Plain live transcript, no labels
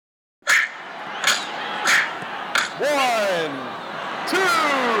One, two,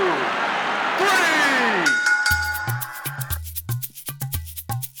 three.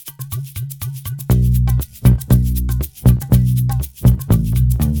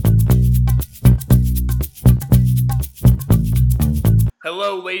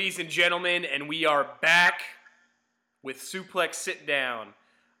 Hello, ladies and gentlemen, and we are back with Suplex Sit Down.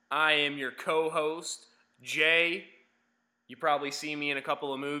 I am your co-host, Jay. You probably see me in a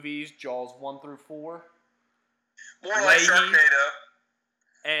couple of movies, Jaws 1 through 4. More like Sharknado.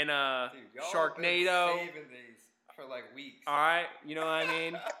 And Dude, Sharknado. Been saving these for like weeks. All right, you know what I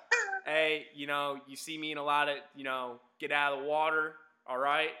mean? Hey, you see me in a lot of, get out of the water, all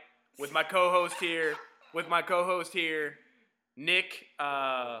right? With my co-host here, Nick,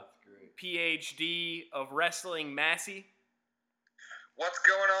 PhD of Wrestling Massey. What's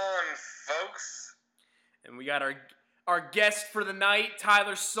going on, folks? And we got our guest for the night,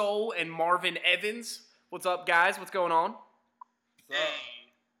 Tyler Soule and Marvin Evans. What's up, guys? What's going on? What's up?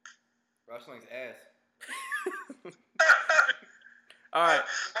 Wrestling's ass. All right.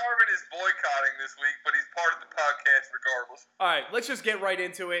 Marvin is boycotting this week, but he's part of the podcast regardless. All right, let's just get right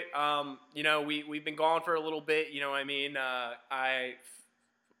into it. We've been gone for a little bit. You know what I mean?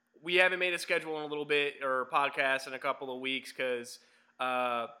 We haven't made a schedule in a little bit or a podcast in a couple of weeks because,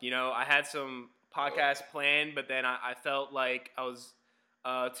 I had some podcasts planned, but then I felt like I was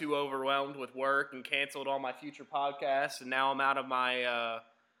too overwhelmed with work and canceled all my future podcasts, and now I'm out of my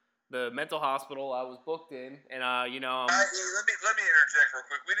the mental hospital I was booked in, and let me interject real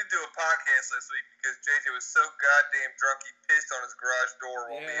quick. We didn't do a podcast last week because JJ was so goddamn drunk he pissed on his garage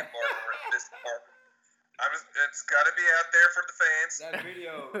door while me and Martin were in this apartment. It's got to be out there for the fans. That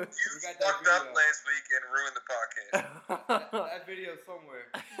video. You fucked up last week and ruined the podcast. that video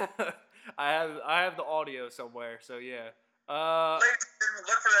somewhere. I have the audio somewhere, so yeah. Ladies and gentlemen,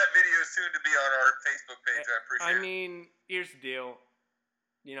 look for that video soon to be on our Facebook page. I appreciate it. I mean, here's the deal.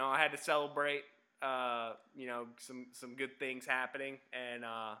 I had to celebrate, some good things happening, and,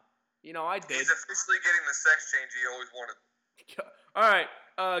 I did. He's officially getting the sex change he always wanted. All right,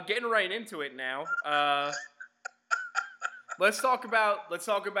 getting right into it now. Let's talk about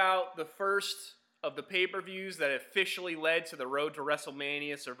the first of the pay-per-views that officially led to the Road to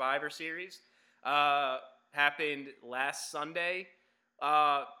WrestleMania Survivor Series. Happened last Sunday.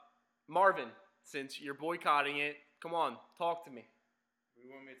 Marvin, since you're boycotting it, come on, talk to me. What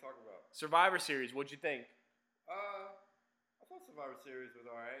do you want me to talk about? Survivor Series, what'd you think? I thought Survivor Series was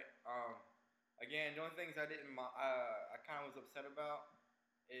alright. Again, the only things I kind of was upset about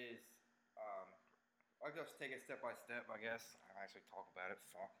is, I'll just take it step by step, I guess. I'll actually talk about it.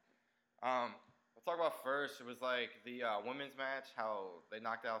 Fuck. I'll talk about first, it was like the women's match, how they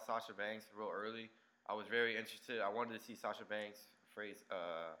knocked out Sasha Banks real early. I was very interested. I wanted to see Sasha Banks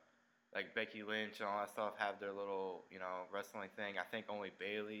like Becky Lynch and all that stuff have their little, wrestling thing. I think only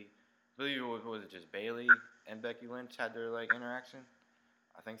Bayley, I believe was it just Bayley and Becky Lynch had their interaction?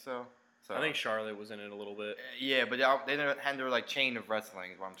 I think so. I think Charlotte was in it a little bit. Yeah, but they had their chain of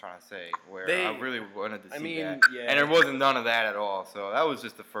wrestling is what I'm trying to say. Where I really wanted to see that. Yeah. And there wasn't none of that at all. So that was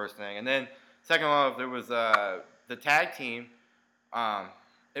just the first thing. And then second off, there was the tag team.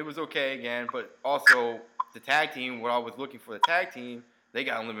 It was okay again, but also the tag team. What I was looking for the tag team, they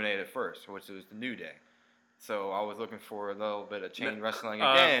got eliminated first, which was the New Day. So I was looking for a little bit of chain wrestling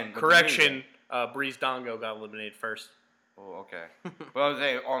again. Correction, Breeze Dongo got eliminated first. Oh, okay. But I was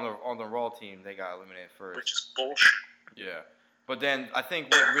saying on the Raw team, they got eliminated first. Which is bullshit. Yeah. But then I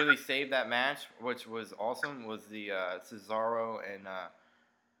think what really saved that match, which was awesome, was the Cesaro and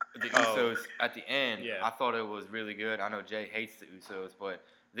the Usos at the end. Yeah. I thought it was really good. I know Jay hates the Usos, but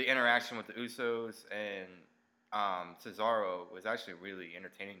the interaction with the Usos and Cesaro was actually really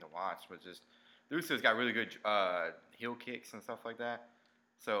entertaining to watch. But just the Usos got really good heel kicks and stuff like that.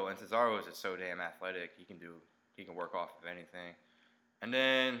 So and Cesaro is just so damn athletic. He can work off of anything. And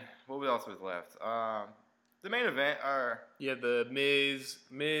then what else was left? The main event. The Miz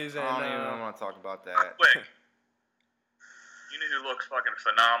and. I don't even want to talk about that. Quick. You know who looks fucking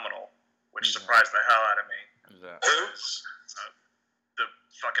phenomenal, which surprised the hell out of me. Who's that? The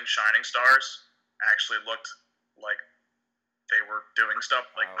fucking Shining Stars actually looked like they were doing stuff.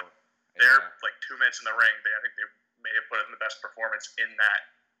 They're 2 minutes in the ring. I think they may have put in the best performance in that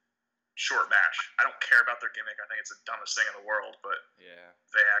short match. I don't care about their gimmick. I think it's the dumbest thing in the world, but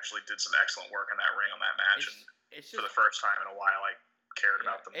they actually did some excellent work in that ring on that match. It's for the first time in a while, I cared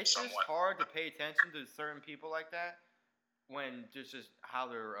about them somewhat. It's just hard to pay attention to certain people like that when just how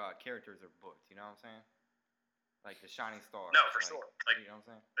their characters are booked. You know what I'm saying? Like the Shining Stars. No, for sure. You know what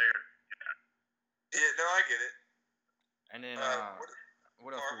I'm saying? Yeah, no, I get it. And then,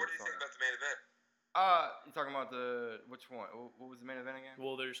 what else? What do you think about the main event? You talking about which one? What was the main event again?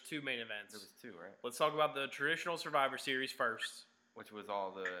 Well, there's two main events. There was two, right? Let's talk about the traditional Survivor Series first. Which was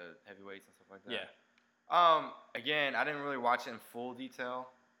all the heavyweights and stuff like that. Yeah. Again, I didn't really watch it in full detail.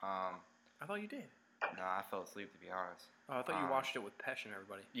 I thought you did. No, I fell asleep, to be honest. Oh, I thought you watched it with Pesh and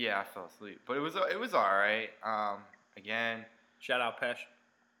everybody. Yeah, I fell asleep, but it was all right. Again, shout out Pesh.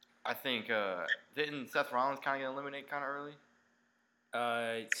 I think didn't Seth Rollins kind of get eliminated kind of early?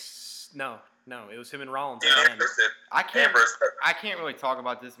 No, it was him and Rollins. Yeah, I can't really talk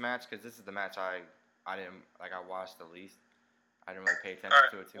about this match because this is the match I watched the least. I didn't really pay attention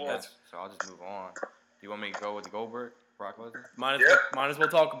to it too much, so I'll just move on. Do you want me to go with the Goldberg, Brock Lesnar? Might as well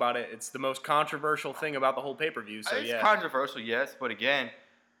talk about it. It's the most controversial thing about the whole pay-per-view. So it's controversial, yes, but again,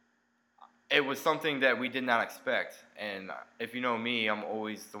 it was something that we did not expect. And if you know me, I'm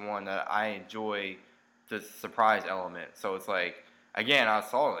always the one that I enjoy the surprise element. So it's like, again, I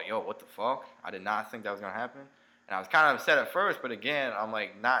saw it like, yo, what the fuck? I did not think that was gonna happen, and I was kind of upset at first, but again, I'm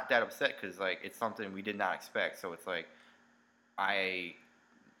like not that upset because like it's something we did not expect. So it's like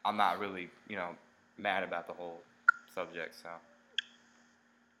I'm not really mad about the whole subject. So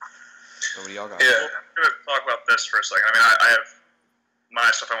what do y'all got? Yeah, I'm gonna talk about this for a second. I mean, I have my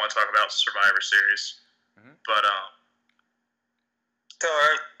stuff I want to talk about Survivor Series, but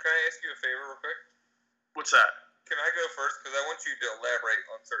Tyler, can I ask you a favor real quick? What's that? Can I go first? Because I want you to elaborate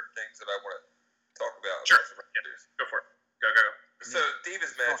on certain things that I want to talk about. Sure. Yeah. Go for it. Go. So,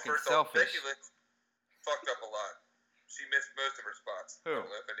 Divas match, first off, selfish. Becky Lynch fucked up a lot. She missed most of her spots. Who? I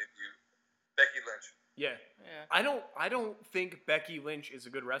don't know if any of you. Becky Lynch. Yeah. I don't think Becky Lynch is a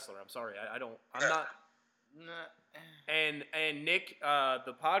good wrestler. I'm sorry. I'm not. And Nick,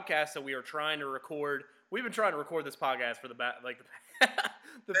 the podcast that we are trying to record, we've been trying to record this podcast for the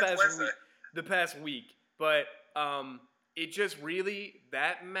past week, but it just really,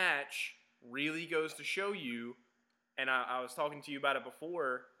 that match really goes to show you, and I was talking to you about it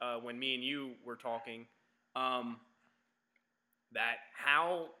before when me and you were talking, that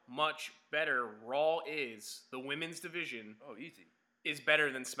how much better Raw is, the women's division. Oh, easy. Is better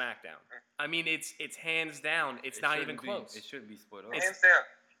than SmackDown. I mean, it's hands down. It's not even close. It shouldn't be split up. Hands down.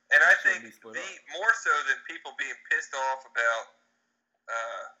 And I think more so than people being pissed off about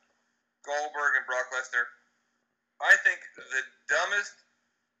Goldberg and Brock Lesnar, I think the dumbest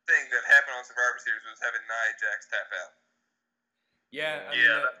thing that happened on Survivor Series was having Nia Jax tap out. Yeah, I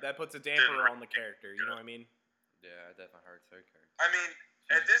mean, that puts a damper on the character. You know what I mean? Yeah, it definitely hurts her character. I mean,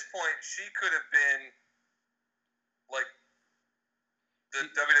 at this point, she could have been like the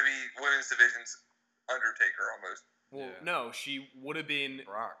WWE Women's Division's Undertaker almost. Well, no, she would have been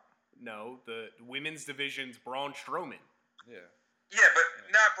Brock. No, the Women's Division's Braun Strowman. Yeah. Yeah, but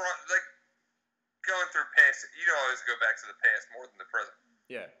not Braun. Like going through past, you don't always go back to the past more than the present.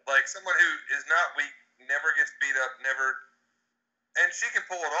 Yeah. Like someone who is not weak, never gets beat up, and she can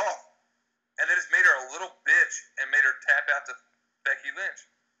pull it off. And they just made her a little bitch and made her tap out to Becky Lynch.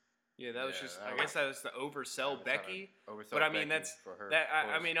 Yeah, that was I guess that was to oversell Becky. But I mean,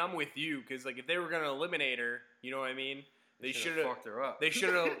 I mean, I'm with you because like if they were gonna eliminate her, you know what I mean? They should have fucked her up. They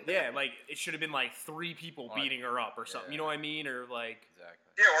should have, like it should have been like 3 people beating her up or something. You know what I mean? Or like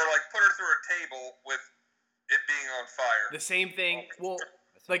exactly. Yeah, or like put her through a table with it being on fire. The same thing. Well.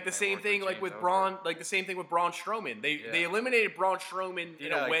 Like the same thing, like with Braun, the same thing with Braun Strowman. They eliminated Braun Strowman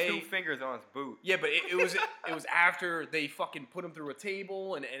in a way. 2 fingers on his boot. Yeah, but it was after they fucking put him through a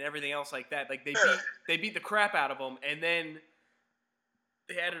table and everything else like that. Like they beat the crap out of him, and then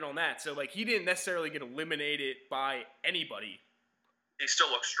they added on that. So like he didn't necessarily get eliminated by anybody. He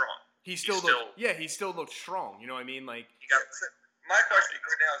still looks strong. He still looked strong. You know what I mean? Like my question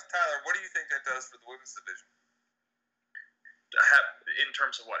right now is, Tyler, what do you think that does for the women's division? In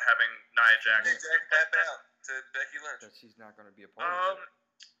terms of what, having Nia Jax tap out to Becky Lynch. That she's not going to be a part of it.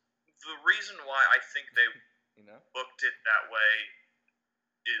 The reason why I think they booked it that way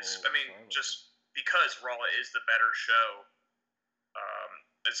is, just because Raw is the better show.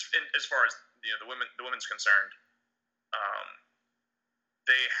 As far as the women's concerned,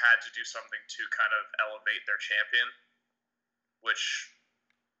 they had to do something to kind of elevate their champion, which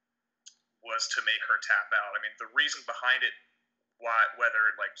was to make her tap out. I mean, the reason behind it,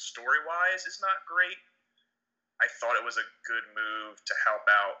 whether like story-wise is not great, I thought it was a good move to help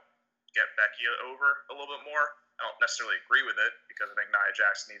out, get Becky over a little bit more. I don't necessarily agree with it because I think Nia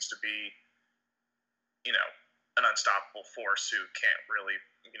Jax needs to be, an unstoppable force who can't really,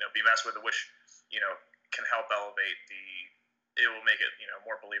 be messed with, which, can help elevate it will make it,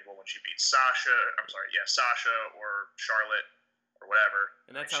 more believable when she beats Sasha or Charlotte or whatever.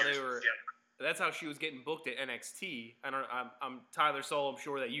 And that's how they were. that's how she was getting booked at NXT. I'm Tyler Soul. I'm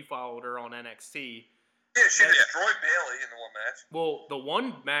sure that you followed her on NXT. Yeah, she destroyed Bailey in the one match. Well, the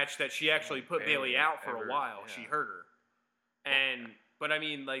one match that she actually put Bailey out for a while, yeah. she hurt her. But I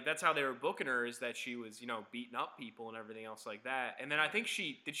mean, like, that's how they were booking her, is that she was, beating up people and everything else like that. And then I think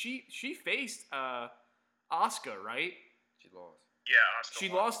she faced Asuka, right? She lost. Yeah, Asuka She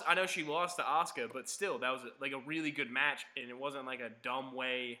won. lost. I know she lost to Asuka, but still, that was like a really good match, and it wasn't like a dumb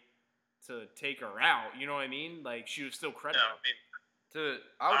way to take her out. You know what I mean? Like, she was still No, credible. I mean,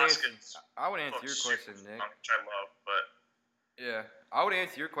 I would answer Asuka's your super question, Nick. fun, which I love, but Yeah, I would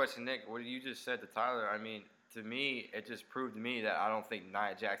answer your question, Nick. What you just said to Tyler, I mean, to me, it just proved to me that I don't think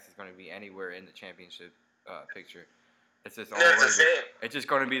Nia Jax is going to be anywhere in the championship picture. It's just all it's just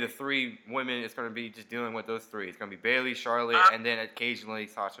going to be the three women. It's going to be just dealing with those three. It's going to be Bailey, Charlotte, and then occasionally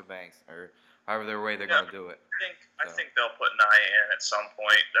Sasha Banks, or however their way they're going to do it. I think they'll put Nia in at some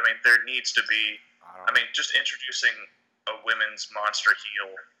point. I mean, there needs to be. I mean, just introducing a women's monster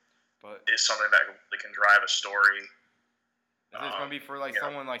heel is something that really can drive a story. Is this going to be for like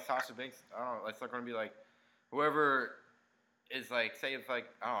someone like Sasha Banks? I don't know. It's not going to be like whoever is like, say it's like,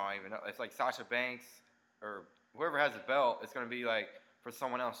 I don't even know. It's like Sasha Banks or whoever has the belt. It's going to be like for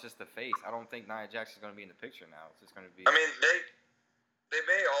someone else just to face. I don't think Nia Jax is going to be in the picture now. It's just going to be. I mean, they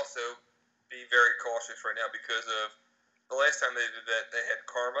may also be very cautious right now because of the last time they did that, they had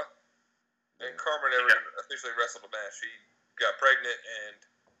Karma. And Karma never officially wrestled a match. She got pregnant and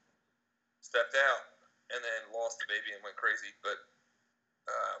stepped out, and then lost the baby and went crazy. But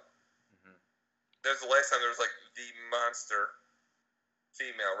that was the last time there was like the monster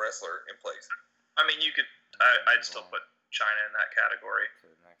female wrestler in place. I mean, you could. I'd still put China in that category,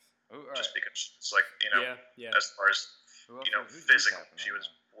 just because it's like as far as physically, she was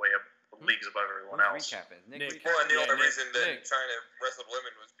way up. Leagues above everyone else. Nick, well, and the only reason that China wrestled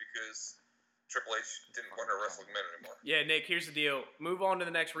women was because Triple H didn't want her wrestling men anymore. Yeah, Nick, here's the deal. Move on to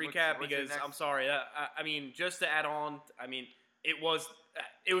the next recap because I'm sorry. I mean, just to add on, I mean, it was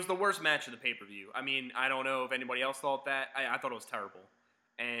the worst match of the pay-per-view. I mean, I don't know if anybody else thought that. I thought it was terrible.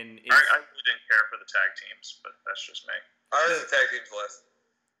 And I really didn't care for the tag teams, but that's just me. I like the tag teams less.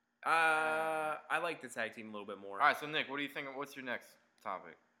 I like the tag team a little bit more. All right, so Nick, what do you think? What's your next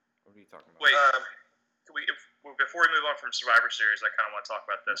topic? What are you talking about? Wait, before we move on from Survivor Series, I kind of want to talk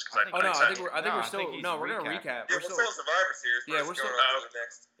about this because I think we're still we're gonna recap. Yeah, we're still Survivor Series. Yeah, we're still going to the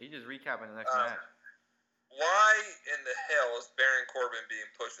next. He's just recapping the next match. Why in the hell is Baron Corbin being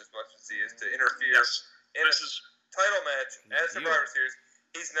pushed as much as he is to interfere in a title match at Survivor Series?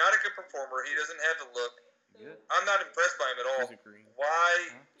 He's not a good performer. He doesn't have the look. Good. I'm not impressed by him at all. Why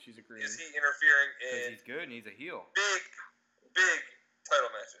is he interfering in? He's good and he's a heel. Big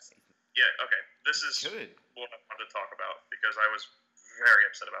title matches. Yeah, okay. This is good. What I wanted to talk about because I was very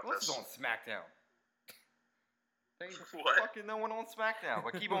upset about this. This is on SmackDown. What? Fucking no one on SmackDown.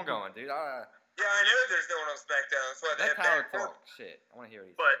 But keep on going, dude. Yeah, I know there's no one on SmackDown. That's why they have Baron Corbin. Shit, I want to hear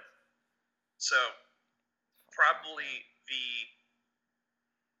these. But so probably the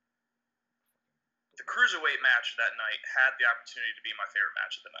cruiserweight match that night had the opportunity to be my favorite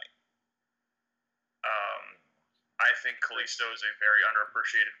match of the night. I think Kalisto is a very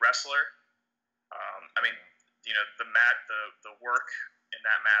underappreciated wrestler. I mean, the work in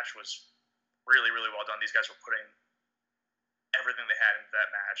that match was really, really well done. These guys were putting everything they had into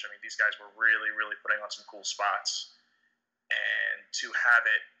that match. I mean, these guys were really, really putting on some cool spots. And to have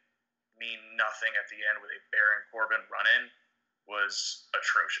it mean nothing at the end with a Baron Corbin run-in was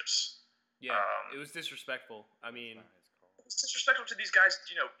atrocious. Yeah, it was disrespectful. I mean, it's disrespectful to these guys,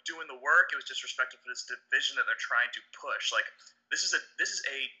 doing the work. It was disrespectful for this division that they're trying to push. Like,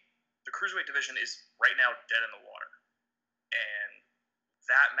 the cruiserweight division is right now dead in the water. And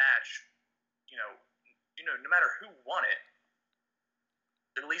that match, no matter who won it,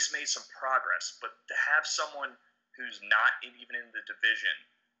 at least made some progress. But to have someone who's not even in the division,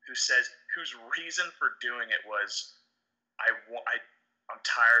 whose reason for doing it was, I'm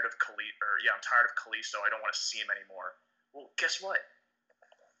tired of Kalisto. I don't want to see him anymore. Well, guess what?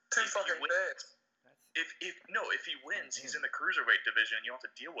 Too fucking bad. If he wins, he's in the cruiserweight division, and you don't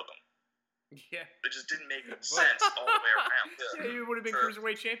have to deal with him. Yeah. It just didn't make sense all the way around. Yeah, you would have been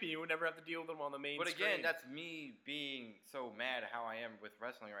cruiserweight champion. You would never have to deal with him on the main screen. But again, screen. that's me being so mad at how I am with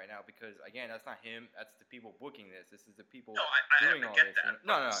wrestling right now because, again, that's not him. That's the people booking this. This is the people doing all this. That.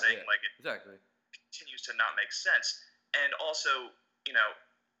 No, I'm saying, exactly. Continues to not make sense. And also,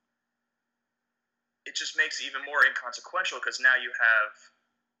 it just makes it even more inconsequential because now you have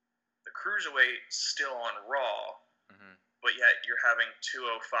the cruiserweight still on Raw, but yet you're having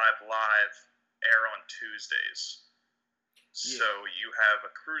 205 Live air on Tuesdays. So you have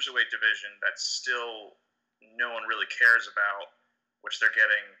a cruiserweight division that still no one really cares about, which they're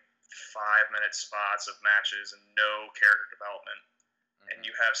getting 5-minute spots of matches and no character development. Mm-hmm. And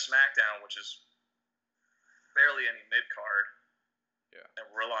you have SmackDown, which is barely any mid-card, and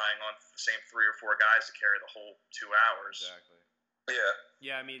relying on the same 3 or 4 guys to carry the whole 2 hours. Exactly. Yeah.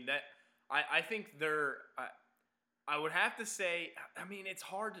 Yeah, I mean, I think I would have to say, I mean, it's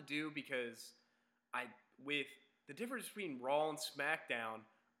hard to do because with the difference between Raw and SmackDown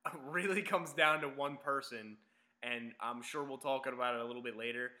really comes down to one person, and I'm sure we'll talk about it a little bit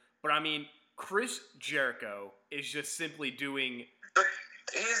later. But I mean, Chris Jericho is just simply doing.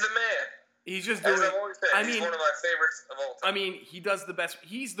 He's the man. He's just doing. He's one of my favorites of all time. I mean, he does the best.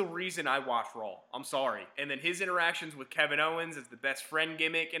 He's the reason I watch Raw. I'm sorry. And then his interactions with Kevin Owens as the best friend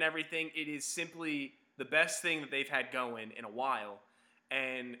gimmick and everything. It is simply the best thing that they've had going in a while.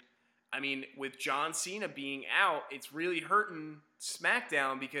 And I mean, with John Cena being out, it's really hurting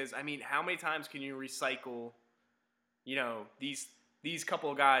SmackDown because I mean, how many times can you recycle, these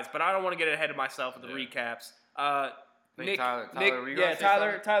couple of guys? But I don't want to get ahead of myself with the recaps. Nick,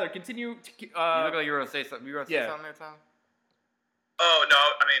 Tyler, continue. You look like you were going to say something. You were going to say something there, Tyler? Oh, no,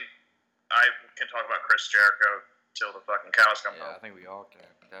 I mean, I can talk about Chris Jericho till the fucking cows come home. Yeah, I think we all can,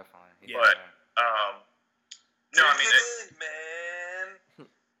 definitely. But, no, I mean,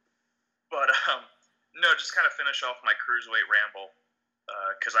 but, no, just kind of finish off my cruiserweight ramble,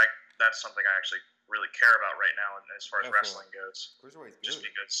 because that's something I actually really care about right now as far as wrestling goes. Cruiserweight's good. Just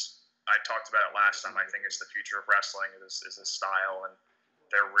because I talked about it last time, I think it's the future of wrestling is this style, and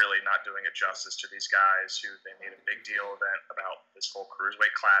they're really not doing it justice to these guys who they made a big deal event about this whole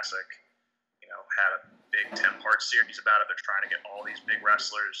Cruiserweight Classic, had a big 10-part series about it. They're trying to get all these big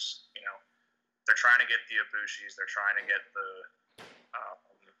wrestlers, they're trying to get the Ibushis, they're trying to get the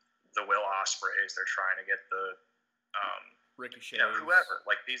Will Ospreays, they're trying to get the Ricochet, whoever,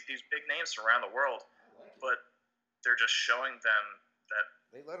 like these big names from around the world, but they're just showing them that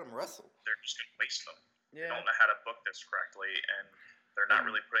they let them wrestle. They're just going to waste them. Yeah. They don't know how to book this correctly, and they're not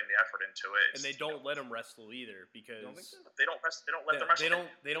really putting the effort into it. And they don't let them wrestle either because they don't let them wrestle.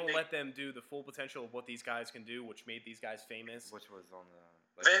 They don't let them do the full potential of what these guys can do, which made these guys famous. Which was on the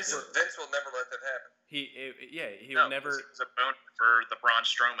Vince will never let that happen. He'll never. It's a bone for the Braun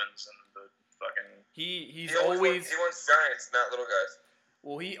Strowmans and the fucking. He wants giants, not little guys.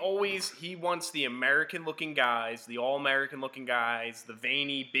 Well, he wants the American-looking guys, the all-American-looking guys, the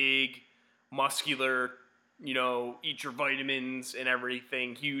veiny, big, muscular, eat your vitamins and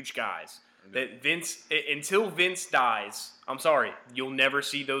everything, huge guys. That Vince, until Vince dies, I'm sorry, you'll never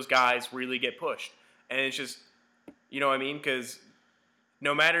see those guys really get pushed. And it's just, what I mean? Because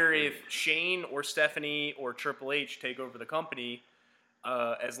no matter if Shane or Stephanie or Triple H take over the company,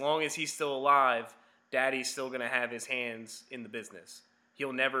 as long as he's still alive, Daddy's still going to have his hands in the business.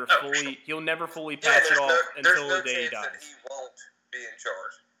 He'll never fully pass it off until the day he dies. That he won't be in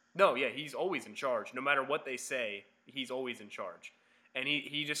charge. No, yeah, he's always in charge. No matter what they say, he's always in charge. And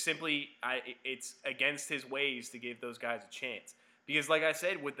he just simply, it's against his ways to give those guys a chance. Because like I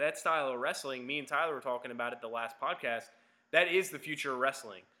said, with that style of wrestling, me and Tyler were talking about it the last podcast, that is the future of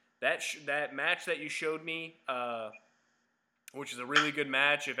wrestling. That match that you showed me, which is a really good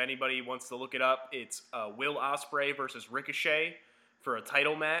match, if anybody wants to look it up, it's Will Ospreay versus Ricochet for a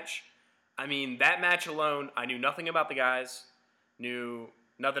title match. I mean, that match alone, I knew nothing about the guys, knew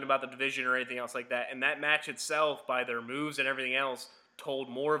nothing about the division or anything else like that. And that match itself, by their moves and everything else, told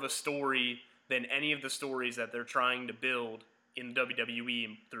more of a story than any of the stories that they're trying to build in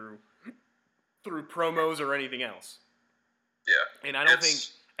WWE through promos or anything else. Yeah. And I don't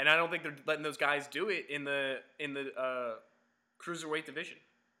think they're letting those guys do it in the cruiserweight division.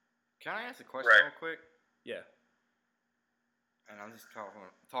 Can I ask a question real quick? Yeah. And I'm just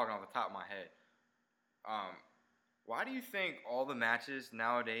talking off the top of my head. Why do you think all the matches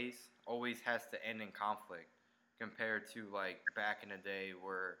nowadays always has to end in conflict compared to like back in the day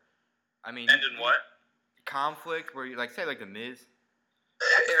where, I mean, end in what? Conflict where you say the Miz,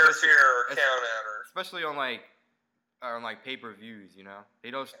 interfere or count out, or especially on pay-per-views,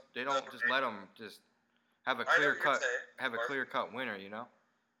 they don't just let them just have a clear cut winner, I know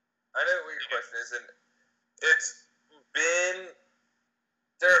what your question is, and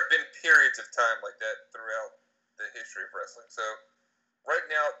there have been periods of time like that throughout the history of wrestling. So right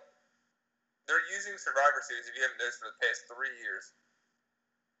now, they're using Survivor Series, if you haven't noticed, for the past 3 years.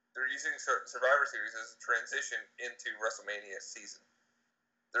 They're using Survivor Series as a transition into WrestleMania season.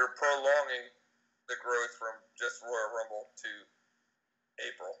 They're prolonging the growth from just Royal Rumble to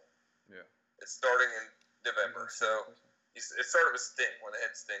April. Yeah. It's starting in November. So it started with Sting when they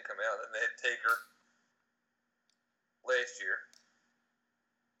had Sting come out, and they had Taker. last year,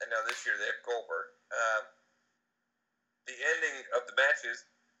 and now this year they have Goldberg. The ending of the matches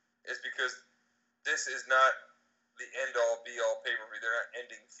is because this is not the end-all, be-all pay-per-view. They're not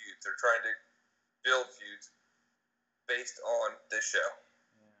ending feuds. They're trying to build feuds based on this show.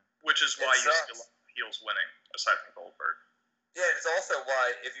 Yeah. Which is why you see a lot of heels winning, aside from Goldberg. Yeah, it's also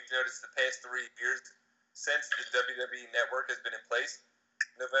why, if you've noticed the past 3 years, since the WWE Network has been in place,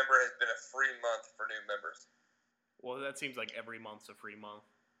 November has been a free month for new members. Well, that seems like every month's a free month.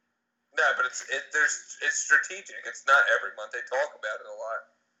 No, but it's strategic. It's not every month. They talk about it a lot,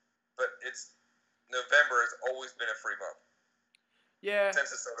 but November has always been a free month. Yeah.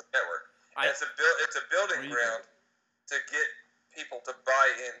 Since the start of the network, and it's a building ground to get people to buy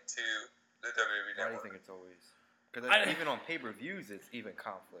into the WWE Network. Why do you think it's always? Because even on pay-per-views, it's even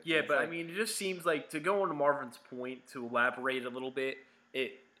conflict. Yeah, but I mean, it just seems like, to go on to Marvin's point, to elaborate a little bit,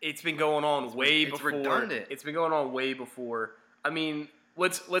 it's been going on way before. It's redundant. It's been going on way before. I mean,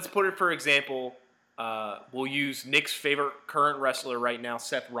 let's put it, for example, we'll use Nick's favorite current wrestler right now,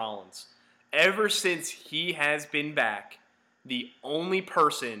 Seth Rollins. Ever since he has been back, the only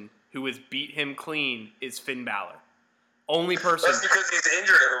person who has beat him clean is Finn Balor. Only person. That's because he's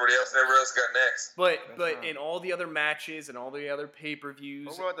injured everybody else, and everybody else got next. But in all the other matches and all the other pay-per-views,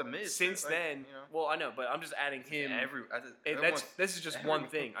 what about the Miz? Since then, well, I know, but I'm just adding him. This is just one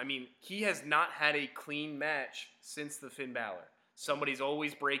thing. I mean, he has not had a clean match since the Finn Balor. Somebody's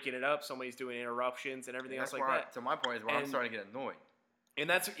always breaking it up. Somebody's doing interruptions and everything else like that. So my point is, I'm starting to get annoyed. And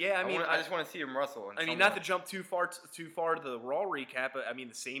that's I just want to see him wrestle. I mean, not to jump too far to the Raw recap, but I mean,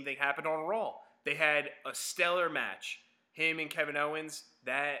 the same thing happened on Raw. They had a stellar match. Him and Kevin Owens,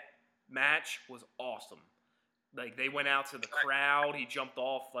 that match was awesome. Like, they went out to the crowd. He jumped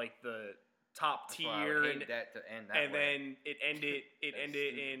off like the top tier, and then it ended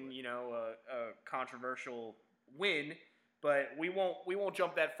in a controversial win. But we won't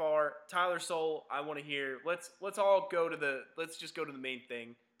jump that far. Tyler Soul, I want to hear. Let's just go to the main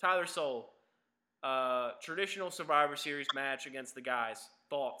thing. Tyler Soul, traditional Survivor Series match against the guys.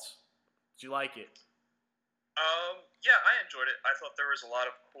 Thoughts? Did you like it? Yeah, I enjoyed it. I thought there was a lot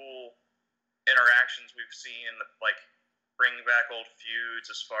of cool interactions we've seen, like bringing back old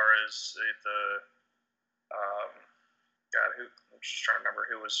feuds as far as I'm just trying to remember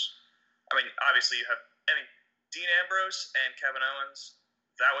who was. I mean, obviously you have. Dean Ambrose and Kevin Owens.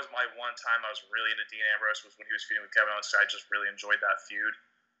 That was my one time I was really into Dean Ambrose, was when he was feuding with Kevin Owens. I just really enjoyed that feud.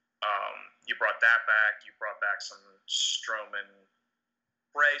 You brought that back. You brought back some Strowman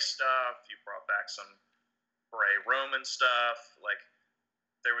Bray stuff. You brought back some Bray Roman stuff. Like,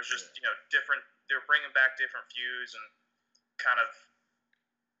 there was just different. They were bringing back different feuds and kind of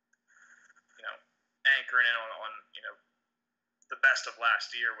anchoring in on the best of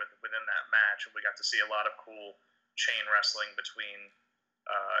last year within that match, and we got to see a lot of cool chain wrestling between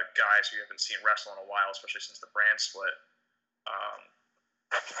guys who you haven't seen wrestle in a while, especially since the brand split.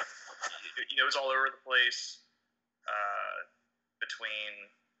 It was all over the place between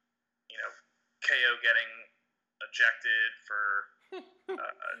KO getting ejected for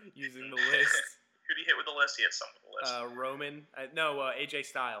using the list. Who did he hit with the list? He hit someone with the list. Roman. AJ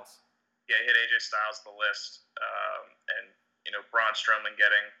Styles. Yeah, he hit AJ Styles with the list, and Braun Strowman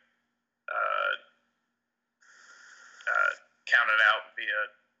getting counted out via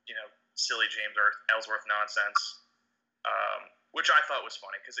silly James Ellsworth nonsense, which I thought was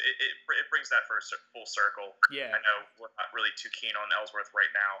funny because it brings that full circle. Yeah, I know we're not really too keen on Ellsworth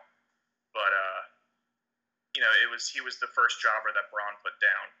right now, but he was the first jobber that Braun put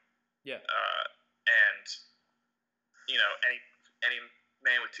down. Yeah, and any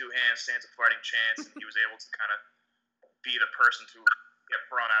man with two hands stands a fighting chance, and he was able to kind of be the person to get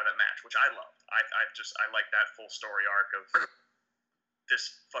Braun out of that match, which I loved. I like that full story arc of this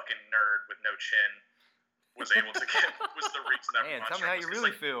fucking nerd with no chin was able to was the reason that. Man, tell me how you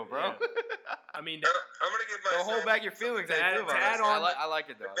really feel, bro. Yeah. I mean, I'm gonna give myself. Don't hold back your feelings. I like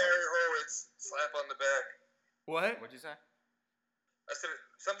it though. The Barry Horowitz slap on the back. What? What'd you say? I said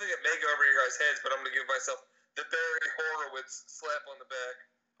something that may go over your guys' heads, but I'm gonna give myself the Barry Horowitz slap on the back.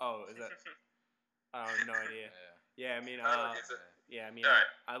 Oh, is that? I have no idea. Yeah, I mean, right.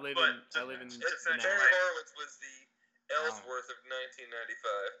 I live in. Barry Horowitz was the Ellsworth of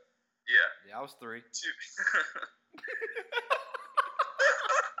 1995. Yeah. I was 3.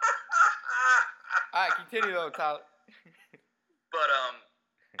 All right, continue though, Tyler. But I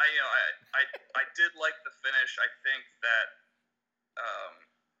did like the finish. I think that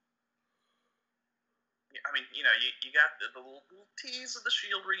you got the little tease of the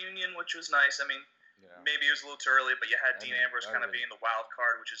Shield reunion, which was nice. I mean, maybe it was a little too early, but you had Dean Ambrose kind of being the wild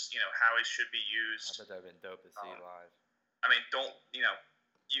card, which is how he should be used. I bet that would have been dope to see live. I mean,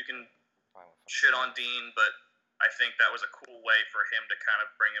 you can shit on Dean, but I think that was a cool way for him to kind of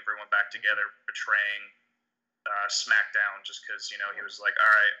bring everyone back together, betraying SmackDown just because he was like,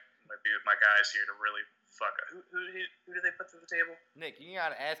 all right, I'm gonna be with my guys here to really fuck. Who did they put to the table? Nick, you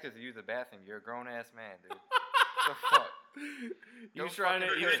gotta ask us to use the bathroom. You're a grown ass man, dude. What the fuck? He was trying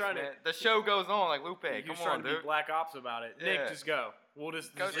to. The show goes on like Lupe. Come on, dude. Be Black Ops about it. Yeah. Nick, just go. We'll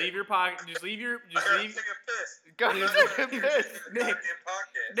just leave your pocket. Just leave. Take a piss. Go take a piss.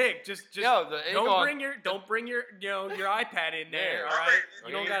 Nick, just don't bring your your iPad in there. All right,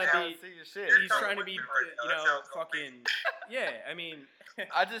 you don't gotta be. See your shit. He's trying to be fucking. Yeah, I mean.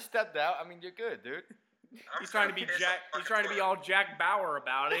 I just stepped out. I mean, you're good, dude. He's trying to be Jack. He's trying to be all Jack Bauer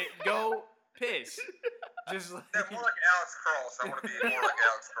about it. Go piss. Just more like Alex Cross. I want to be more like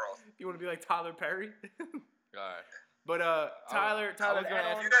Alex Cross. You want to be like Tyler Perry? All right. But Tyler, you guys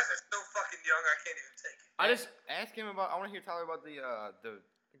are so fucking young. I can't even take it. I just ask him about. I want to hear Tyler about the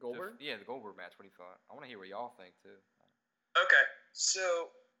Goldberg. The Goldberg match. What he thought. I want to hear what y'all think too. Okay,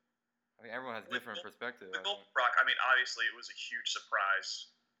 so I mean, everyone has a different perspective. The Goldberg, I mean, obviously it was a huge surprise.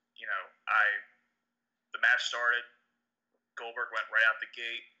 The match started. Goldberg went right out the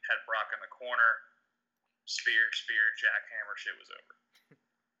gate, had Brock in the corner, spear, jackhammer, shit was over.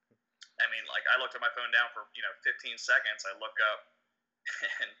 I mean, like, I looked at my phone down for 15 seconds. I look up,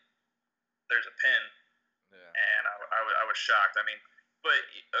 and there's a pin, and I was shocked. I mean, but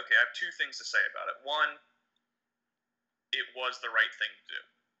okay, I have two things to say about it. One, it was the right thing to do.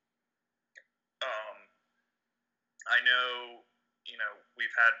 I know,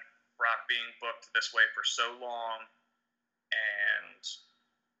 we've had Brock being booked this way for so long, and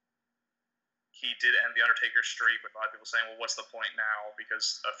he did end the Undertaker streak with a lot of people saying, well, what's the point now?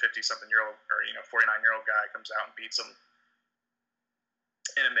 Because a 50-something-year-old or 49-year-old guy comes out and beats him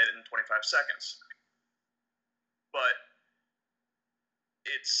in a minute and 25 seconds. But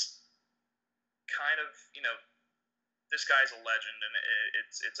it's kind of, this guy's a legend, and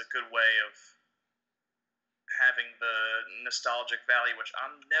it's a good way of having the nostalgic value, which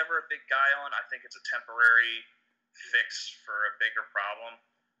I'm never a big guy on. I think it's a temporary fix for a bigger problem.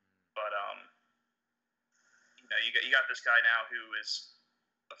 But you got this guy now who is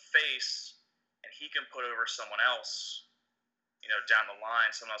a face, and he can put over someone else, down the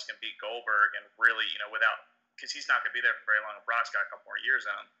line. Someone else can beat Goldberg, and really, because he's not going to be there for very long. And Brock's got a couple more years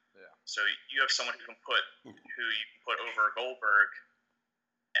in him. Yeah. So you have someone who you can put over Goldberg,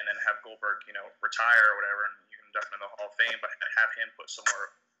 and then have Goldberg, retire or whatever, and you can induct him in the Hall of Fame, but have him put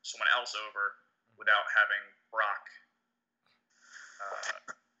someone else over without having Brock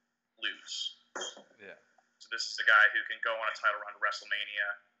lose. Yeah. So this is a guy who can go on a title run to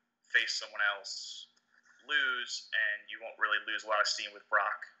WrestleMania, face someone else, lose, and you won't really lose a lot of steam with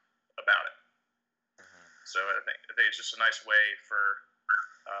Brock about it. Mm-hmm. So I think it's just a nice way for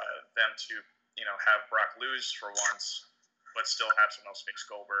them to, have Brock lose for once, but still have someone else fix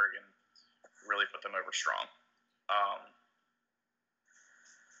Goldberg and really put them over strong.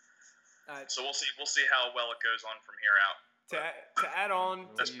 So we'll see how well it goes on from here out. To add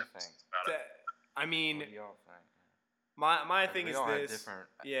on, what do you think? I mean, what do y'all think? my thing is this.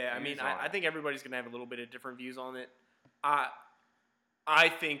 Yeah, I mean, I think everybody's gonna have a little bit of different views on it. I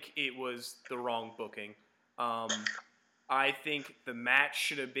think it was the wrong booking. I think the match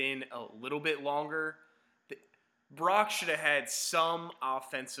should have been a little bit longer. Brock should have had some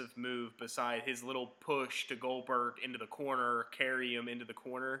offensive move beside his little push to Goldberg into the corner, carry him into the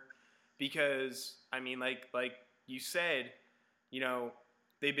corner. Because, I mean, like you said,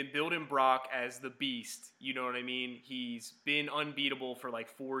 they've been building Brock as the beast. You know what I mean? He's been unbeatable for like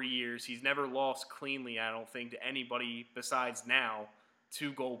 4 years. He's never lost cleanly, I don't think, to anybody besides now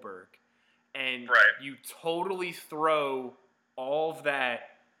to Goldberg. And you totally throw all of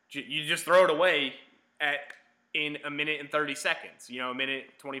that, you just throw it away in a minute and 30 seconds, a minute,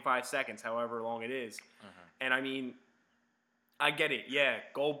 25 seconds, however long it is. Uh-huh. And I mean, I get it. Yeah,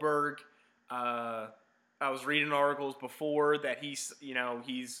 Goldberg, I was reading articles before that he's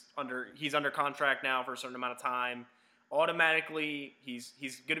under contract now for a certain amount of time. Automatically, he's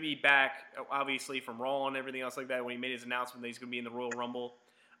going to be back, obviously, from Raw and everything else like that when he made his announcement that he's going to be in the Royal Rumble.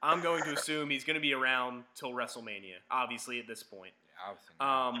 I'm going to assume he's going to be around till WrestleMania, obviously, at this point. Yeah,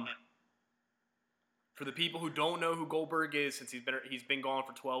 obviously. For the people who don't know who Goldberg is, since he's been gone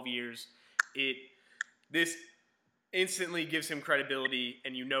for 12 years, this instantly gives him credibility,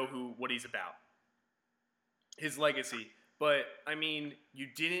 and what he's about. His legacy. But, I mean, you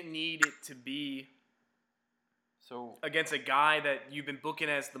didn't need it to be So against a guy that you've been booking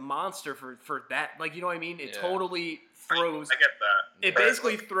as the monster for that, like, you know what I mean? It Yeah. totally throws. I get that. It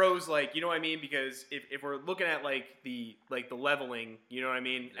basically throws, like, you know what I mean? Because if we're looking at like the leveling, you know what I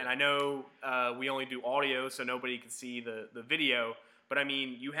mean? Yeah. And I know we only do audio, so nobody can see the video. But I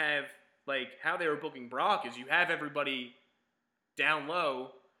mean, you have like how they were booking Brock is you have everybody down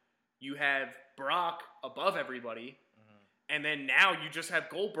low, you have Brock above everybody, and then now you just have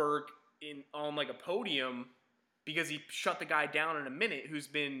Goldberg on like a podium because he shut the guy down in a minute. Who's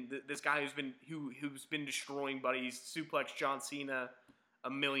been destroying buddies, suplex John Cena a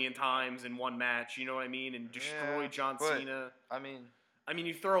million times in one match. You know what I mean? And destroy John Cena. I mean,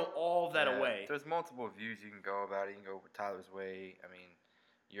 you throw all of that away. There's multiple views you can go about it. You can go with Tyler's way. I mean,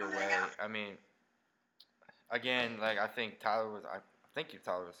 your way. I mean, again, like I think Tyler was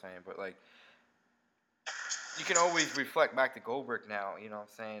saying, but like you can always reflect back to Goldberg now. You know what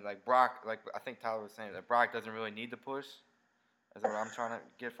I'm saying? Like Brock, like I think Tyler was saying that Brock doesn't really need the push. That's what I'm trying to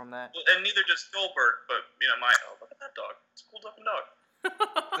get from that. Well, and neither does Goldberg, but look at that dog. It's a cool looking dog.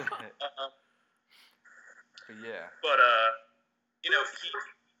 But yeah. But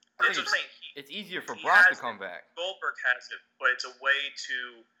it's easier for Brock to come back. Goldberg has it, but it's a way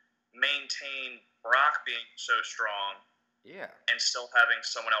to maintain Brock being so strong. Yeah. And still having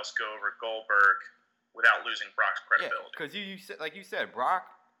someone else go over Goldberg without losing Brock's credibility. Yeah, because you said, Brock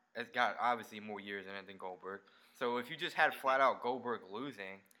has got obviously more years in it than Goldberg. So if you just had flat out Goldberg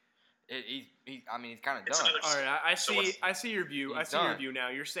losing, he's kind of done. All right, I see your view. I see your view now.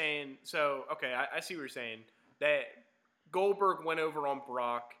 You're saying okay. I see what you're saying, that Goldberg went over on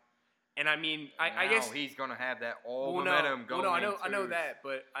Brock, and I mean, I guess he's gonna have that momentum going. Well, no, I know that,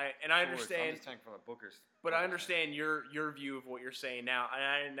 but I understand. I'm just saying from the Booker's. But I understand your view of what you're saying now, and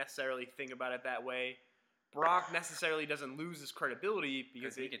I didn't necessarily think about it that way. Brock necessarily doesn't lose his credibility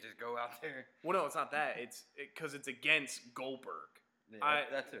because he could just go out there. Well, no, it's not that. It's because it's against Goldberg. Yeah,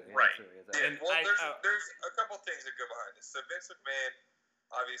 that's it. Right. There's a couple things that go behind this. So Vince McMahon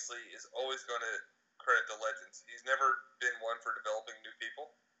obviously is always going to credit the legends. He's never been one for developing new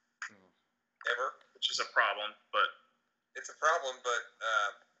people, ever. Which is a problem, but it's a problem. But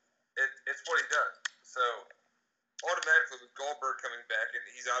it's what he does. So automatically with Goldberg coming back, and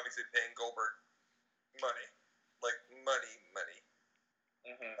he's obviously paying Goldberg money, like money.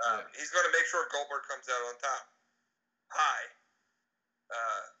 He's going to make sure Goldberg comes out on top, high.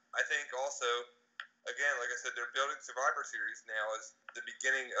 I think also, again, like I said, they're building Survivor Series now as the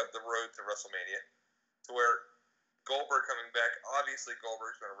beginning of the road to WrestleMania, to where Goldberg coming back. Obviously,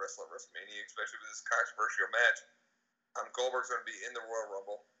 Goldberg's going to wrestle at WrestleMania, especially with this controversial match. Goldberg's going to be in the Royal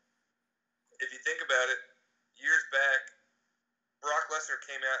Rumble. If you think about it, years back, Brock Lesnar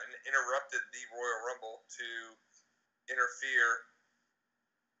came out and interrupted the Royal Rumble to interfere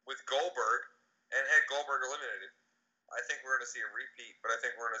with Goldberg and had Goldberg eliminated. I think we're going to see a repeat, but I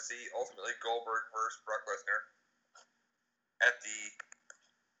think we're going to see ultimately Goldberg versus Brock Lesnar at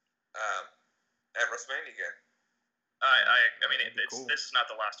WrestleMania again. I mean, cool. This is not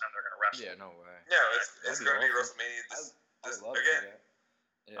the last time they're going to wrestle. Yeah, no way. No, it's going to be WrestleMania. This love again. that.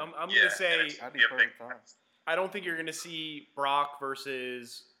 Yeah. I'm going to say that'd be a perfect time. I don't think you're going to see Brock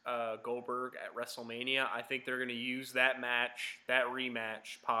versus Goldberg at WrestleMania. I think they're going to use that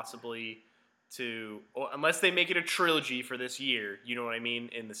rematch, possibly unless they make it a trilogy for this year. You know what I mean,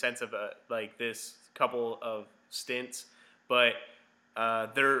 in the sense of like this couple of stints. But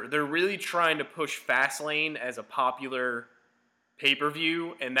they're really trying to push Fastlane as a popular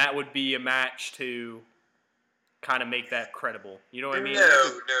pay-per-view, and that would be a match to kind of make make that credible. You know what I mean?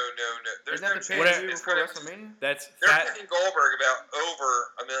 No. There's no chance before WrestleMania. They're paying Goldberg about over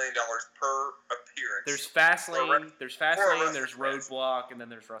 $1 million per appearance. There's Fastlane, there's Roadblock, and then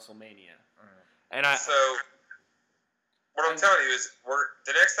there's WrestleMania. And so what I'm telling you is,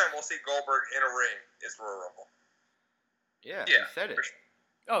 the next time we'll see Goldberg in a ring is Royal Rumble. Yeah, he said it. Sure.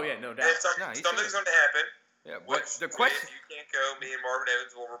 Oh yeah, no doubt. Something's going to happen. Yeah, but the question. If you can't go, me and Marvin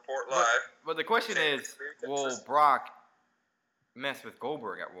Evans will report live. But the question is, will Brock mess with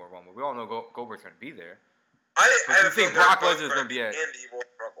Goldberg at Royal Rumble? We all know Goldberg's going to be there. I think Brock Lesnar's going to be in the Royal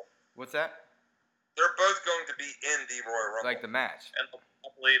Rumble. What's that? They're both going to be in the Royal Rumble. Like the match. And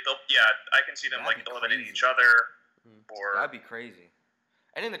I can see them eliminating each other. Or that'd be crazy.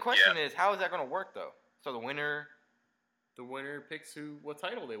 And then the question is, how is that going to work though? So the winner picks what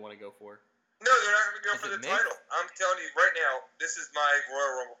title they want to go for. No, they're not going to go for the title. I'm telling you right now, this is my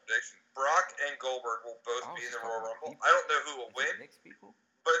Royal Rumble prediction. Brock and Goldberg will both be in the Royal Rumble. I don't know who will win,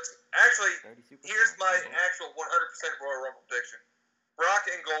 but it's actually, here's my actual 100% Royal Rumble prediction. Brock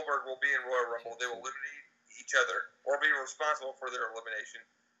and Goldberg will be in Royal Rumble. They will eliminate each other or be responsible for their elimination.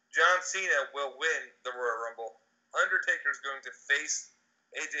 John Cena will win the Royal Rumble. Undertaker is going to face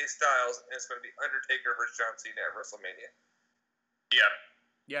AJ Styles, and it's going to be Undertaker versus John Cena at WrestleMania. Yeah.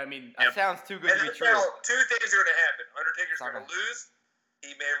 Yeah, I mean, that sounds too good to be true. Now, two things are going to happen. Undertaker's going to lose.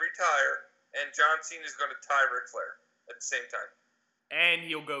 He may retire, and John Cena is going to tie Ric Flair at the same time. And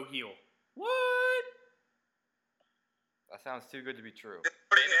he'll go heel. What? That sounds too good to be true. Just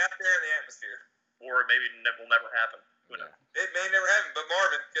putting it out there in the atmosphere. Or maybe it will never happen. Who knows? It may never happen, but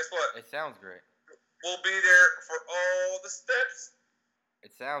Marvin, guess what? It sounds great. We'll be there for all the steps.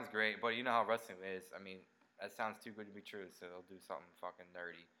 It sounds great, but you know how wrestling is. I mean, that sounds too good to be true, so they'll do something fucking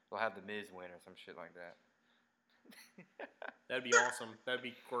nerdy. They'll have The Miz win or some shit like that. That'd be awesome. That'd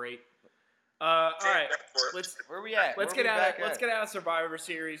be great. All right, where we at? Let's get out of Survivor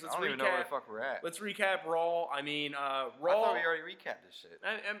Series. Let's I don't even know where the fuck we're at. Let's recap Raw. I mean, Raw. I thought we already recapped this shit.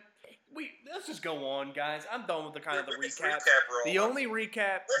 Let's just go on, guys. I'm done with the recap. Recap The only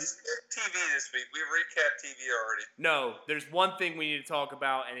recap. Let's get TV this week. We recapped TV already. No, there's one thing we need to talk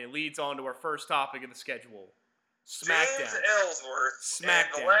about, and it leads on to our first topic of the schedule. SmackDown. James Ellsworth and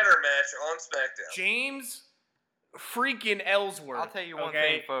the ladder match on SmackDown. James freaking Ellsworth. I'll tell you one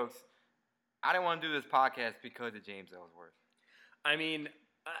thing, folks. I didn't want to do this podcast because of James Ellsworth. I mean,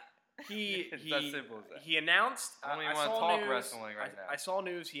 he simple as that. He announced. I don't even want to talk wrestling right now. I saw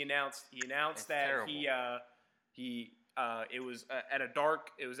news. He announced it's that terrible. it was at a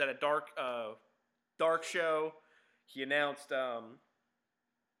dark show. He announced.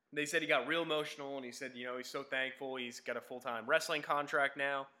 They said he got real emotional, and he said, he's so thankful. He's got a full-time wrestling contract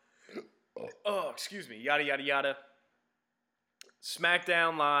now. Oh, excuse me. Yada yada yada.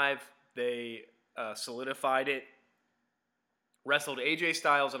 SmackDown Live. They solidified it. Wrestled AJ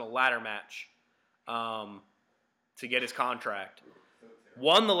Styles in a ladder match to get his contract.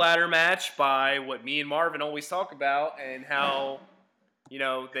 Won the ladder match by what me and Marvin always talk about, and how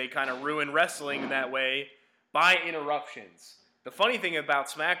they kind of ruin wrestling in that way by interruptions. The funny thing about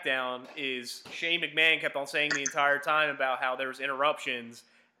SmackDown is Shane McMahon kept on saying the entire time about how there was interruptions,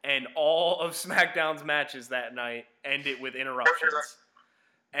 and all of SmackDown's matches that night ended with interruptions.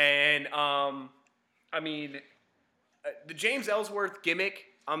 And I mean, the James Ellsworth gimmick.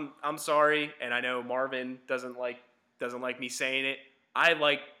 I'm sorry, and I know Marvin doesn't like me saying it. I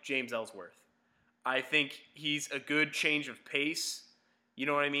like James Ellsworth. I think he's a good change of pace. You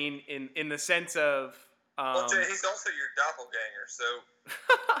know what I mean? In the sense of. Well, Jay, he's also your doppelganger, so.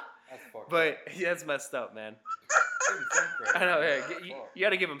 That's fucked but that's messed up, man. I know. Yeah, you got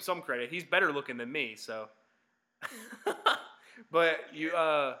to give him some credit. He's better looking than me, so. But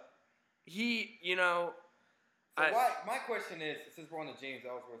my question is, since we're on the James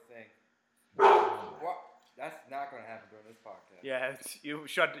Ellsworth thing, that's not going to happen during this podcast. Yeah, you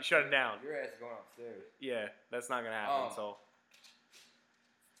shut it down. Your ass is going upstairs. Yeah, that's not going to happen. So.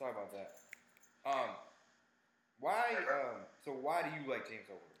 Sorry about that. Why do you like James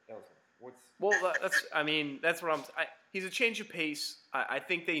Ellsworth? That's what he's a change of pace. I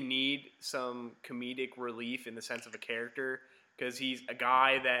think they need some comedic relief in the sense of a character, because he's a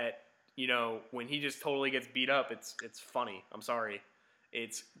guy that, when he just totally gets beat up, it's funny. I'm sorry.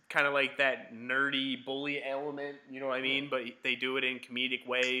 It's kind of like that nerdy bully element, you know what I mean? But they do it in comedic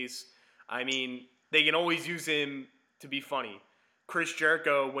ways. I mean, they can always use him to be funny. Chris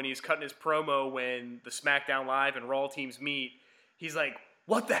Jericho, when he's cutting his promo when the SmackDown Live and Raw teams meet, he's like,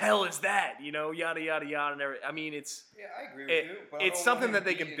 "What the hell is that?" Yada yada yada. And everything. I mean, it's I agree with you. But it's something that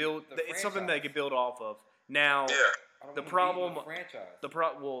they can build. It's something they can build off of. Now, the problem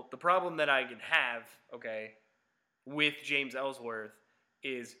that I can have, with James Ellsworth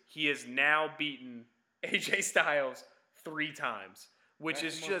is he has now beaten AJ Styles 3 times. Which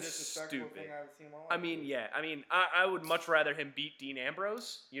is just stupid. I mean, I would much rather him beat Dean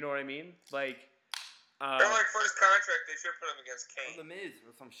Ambrose. You know what I mean? Like, they're like for his contract, they should put him against Kane. The Miz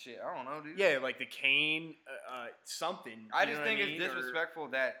or some shit. I don't know, dude. Yeah, like the Kane, something. I just think it's disrespectful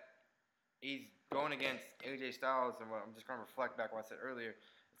that he's going against AJ Styles, and I'm just going to reflect back what I said earlier.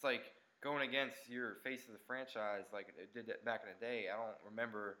 It's like going against your face of the franchise, like it did that back in the day. I don't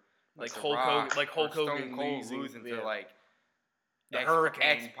remember like Hulk Hogan losing to like. The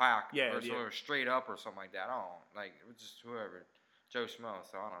Hurricane. X-Pac or straight up or something like that. I don't know. Like, it was just whoever. Joe Schmo,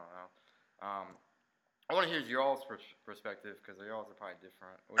 so I don't know. I want to hear y'all's perspective, because y'all's are probably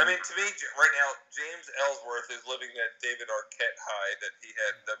different. To me, right now, James Ellsworth is living that David Arquette high that he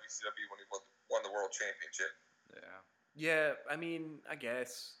had in WCW when he won the World Championship. Yeah. Yeah, I mean, I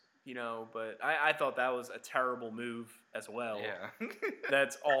guess, but I thought that was a terrible move as well. Yeah.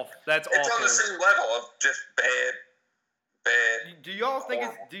 That's awful. It's on the same level of just bad. Do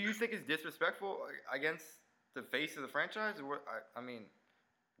you think it's disrespectful against the face of the franchise, or what? I mean,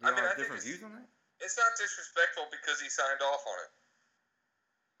 do you have different views on that? It's not disrespectful because he signed off on it.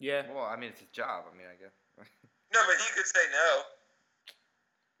 Yeah. Well, I mean, it's his job. I mean, I guess. No, but he could say no.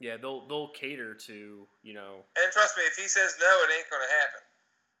 Yeah, they'll cater to, you know. And trust me, if he says no, it ain't gonna happen.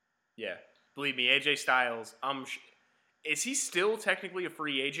 Yeah, believe me, AJ Styles. Is he still technically a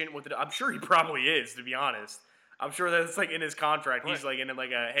free agent with it? I'm sure he probably is, to be honest. I'm sure that's like in his contract. He's like in it like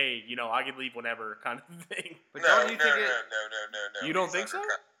a hey, you know, I can leave whenever kind of thing. But no. You don't think so?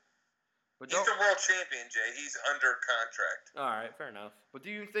 He's the world champion, Jay. He's under contract. All right, fair enough. But do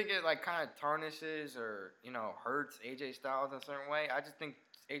you think it like kind of tarnishes or hurts AJ Styles in a certain way? I just think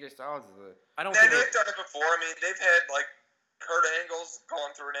AJ Styles is a. I don't. They've done it before. I mean, they've had like Kurt Angle's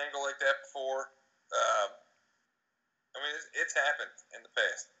gone through an angle like that before. I mean, it's happened in the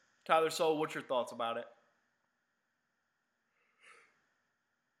past. Tyler Soul, what's your thoughts about it?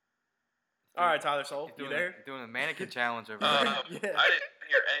 All right, Tyler Soul, you there? Doing a mannequin challenge over Yeah. there. I didn't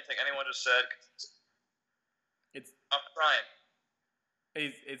hear anything anyone just said. I'm crying.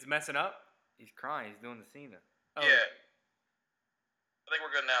 It's messing up? He's crying. He's doing the Cena. Oh. Yeah. I think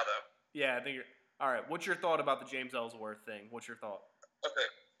we're good now, though. Yeah, I think you're... All right, what's your thought about the James Ellsworth thing? What's your thought? Okay.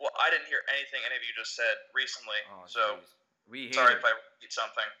 Well, I didn't hear anything any of you just said recently, Oh, so geez. We hate sorry him. if I repeat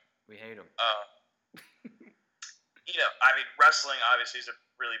something. We hate him. I mean, wrestling obviously is a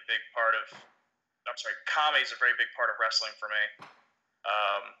really big part of. I'm sorry, comedy is a very big part of wrestling for me.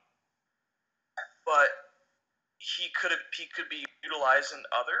 But he could be utilized in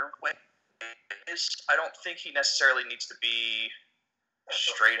other ways. I don't think he necessarily needs to be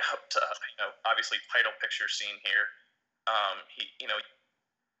straight up to obviously title picture scene here.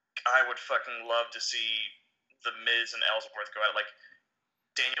 I would fucking love to see the Miz and Ellsworth go at it. Like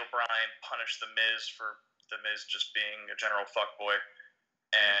Daniel Bryan punished the Miz for the Miz just being a general fuckboy,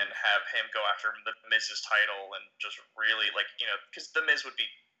 and have him go after the Miz's title and just really because the Miz would be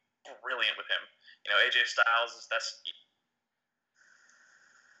brilliant with him. AJ Styles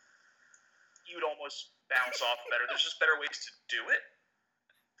you'd almost bounce off better. There's just better ways to do it.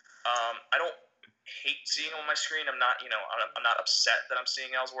 I don't hate seeing him on my screen. I'm not upset that I'm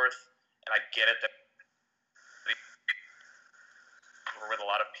seeing Ellsworth, and I get it that we're with a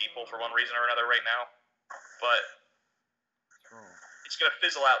lot of people for one reason or another right now, but it's gonna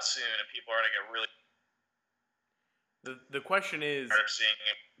fizzle out soon, and people are gonna get really. The question is. Seeing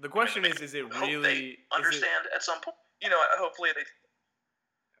it. The question is it really? Understand at some point? Hopefully they.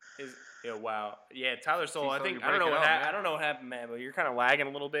 Wow. Yeah, Tyler Soul. I don't know what happened, man. But you're kind of lagging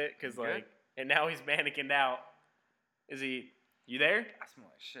a little bit because and now he's mannequined out. Is he? You there? I smell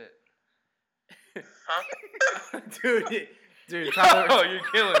like shit. Huh? Dude, Tyler. Oh, you're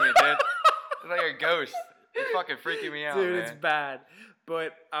killing me, dude. It's like a ghost. You're fucking freaking me out, dude. man. It's bad.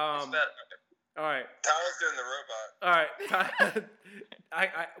 But It's bad. all right. Tyler's doing the robot. All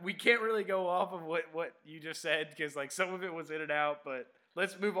right. We can't really go off of what you just said because some of it was in and out, but.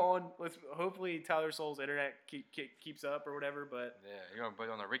 Let's move on. Hopefully Tyler Soul's internet keeps up or whatever. But yeah, you're gonna put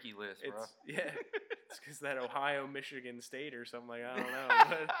it on the Ricky list, bro. It's because that Ohio, Michigan State or something like I don't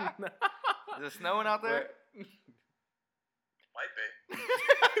know. Is it snowing out there? Might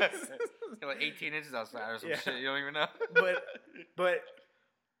be. Like 18 inches outside or some shit. You don't even know. but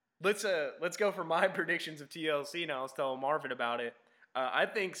let's go for my predictions of TLC now. I was telling Marvin about it. I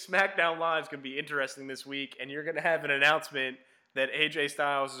think SmackDown Live is gonna be interesting this week, and you're gonna have an announcement that AJ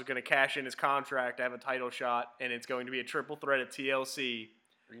Styles is going to cash in his contract to have a title shot, and it's going to be a triple threat at TLC.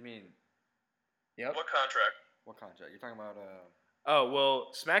 What do you mean? Yep. What contract? What contract? You're talking about Oh,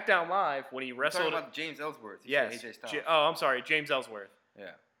 well, SmackDown Live, when he wrestled... You're talking about James Ellsworth. Yes. AJ Styles. I'm sorry, James Ellsworth.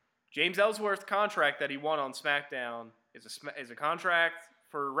 Yeah. James Ellsworth's contract that he won on SmackDown is a contract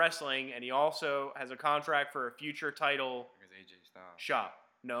for wrestling, and he also has a contract for a future title AJ Styles. shot.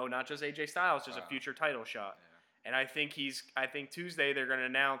 No, not just AJ Styles, just a future title shot. Yeah. And I think Tuesday they're going to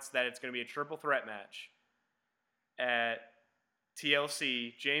announce that it's going to be a triple threat match at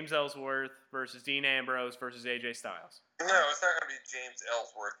TLC. James Ellsworth versus Dean Ambrose versus AJ Styles. No, it's not going to be James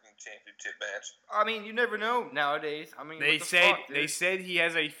Ellsworth in the championship match. I mean, you never know nowadays. I mean, they said he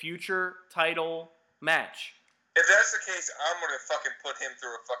has a future title match. If that's the case, I'm going to fucking put him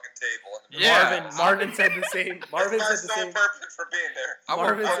through a fucking table. Yeah. Marvin said the same. Marvin said the same. That's my sole purpose for being there. I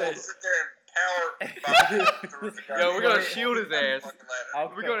will sit there and power. Yo, we're gonna shield his ass. Okay.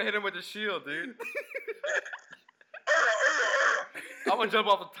 We're gonna hit him with the shield, dude. I'm gonna jump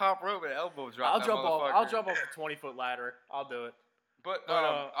off the top rope and elbow drop. I'll jump off a 20-foot ladder. I'll do it. But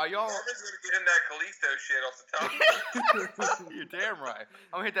are y'all? Marvin's gonna get him that Kalisto shit off the top. You're damn right.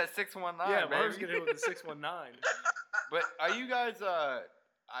 I'm gonna hit that 619. Yeah, baby. Marvin's gonna hit with the 619. But are you guys? I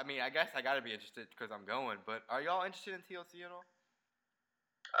mean, I guess I gotta be interested because I'm going. But are y'all interested in TLC at all?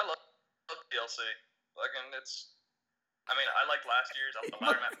 I love TLC. Fucking, it's. I mean, I liked last year's. The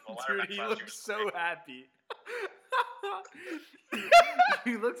ladder match. Dude, he looks so happy.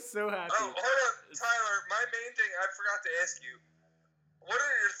 He looks so happy. Oh, hold on, Tyler. My main thing I forgot to ask you. What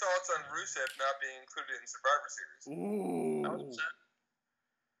are your thoughts on Rusev not being included in Survivor Series? Ooh. I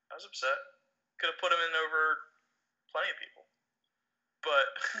was upset. Could have put him in over plenty of people. But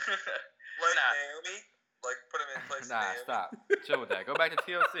like Naomi? Like put him in place of Naomi? Stop. Chill with that. Go back to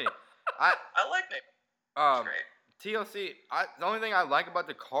TLC. I like Naomi. Great. TLC, the only thing I like about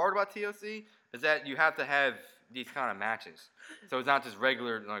the card about TLC is that you have to have these kind of matches. So it's not just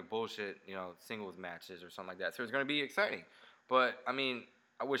regular like bullshit, singles matches or something like that. So it's going to be exciting. But I mean,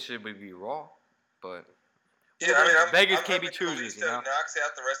 I wish it would be Raw, but yeah, I mean, beggars can't be choosers, knocks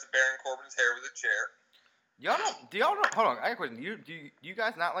out the rest of Baron Corbin's hair with a chair. Do y'all know? Hold on, I got a question. Do you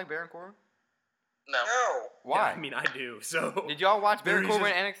guys not like Baron Corbin? No. Why? Yeah, I mean, I do. So did y'all watch Baron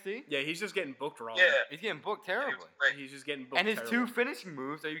Corbin in NXT? Yeah, he's just getting booked wrong. Yeah, he's getting booked terribly. He's just getting booked. And his terrible. 2 finishing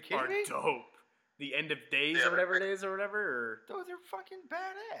moves, are you kidding me? Dope. The end of days or whatever it is, or whatever. Or... Those are fucking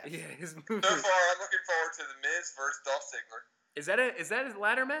badass. Yeah, his moves. So far, I'm looking forward to the Miz versus Dolph Ziggler. Is that his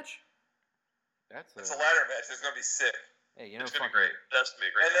ladder match? It's a ladder match. It's gonna be sick. Hey, it's gonna be great. That's gonna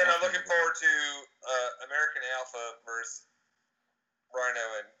be great. And then I'm looking forward to American Alpha versus Rhino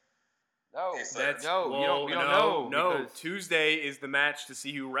and. You don't know. No, Tuesday is the match to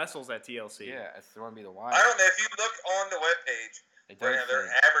see who wrestles at TLC. Yeah, it's going to be the Wyatt. I don't know if you look on the webpage. Right now, they're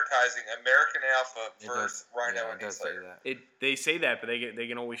advertising American Alpha versus Rhino and Heath Slater. They say that, but they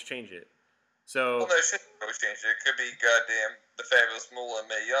can always change it. So. Well, no, they shouldn't always change it. It could be goddamn the Fabulous Moolah and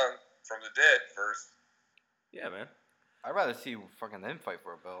Mae Young from the dead versus. Yeah, man. I'd rather see fucking them fight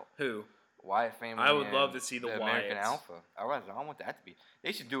for a belt. Who? Wyatt family. I would love to see the American Wyatts. Alpha. I want that to be.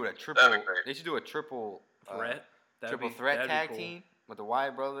 They should do a triple. They should do a triple threat. Triple threat tag team with the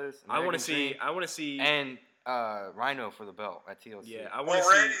Wyatt brothers. I want to see. And Rhino for the belt at TLC. Yeah, I want to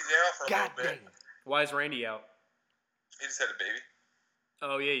see. Randy's out for a little bit. Why is Randy out? He just had a baby.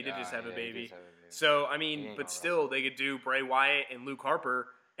 Oh yeah, he did just have a baby. So I mean, but still, they could do Bray Wyatt and Luke Harper,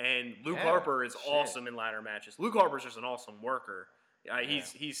 and Luke Harper is awesome in ladder matches. Luke Harper's just an awesome worker.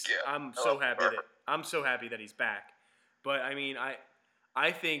 I'm so happy that he's back. But I mean,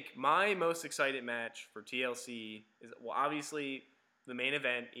 I think my most excited match for TLC is obviously the main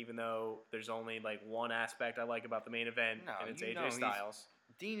event. Even though there's only like one aspect I like about the main event, and it's AJ Styles.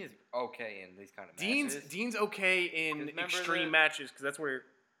 Dean is okay in these kind of matches. Dean's okay in extreme matches because that's where.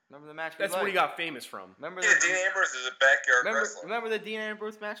 Remember the match? That's where he got famous from. Dean Ambrose is a backyard wrestler. Remember the Dean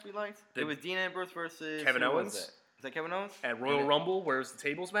Ambrose match we liked? It was Dean Ambrose versus Kevin Owens. Is that Kevin Owens? At Royal Rumble, where it was the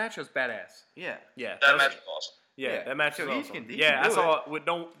tables match, it was badass. Yeah. That match was awesome. Yeah, that match was awesome. I saw it.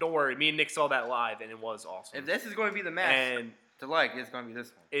 Don't worry. Me and Nick saw that live, and it was awesome. If this is going to be the match to like, it's going to be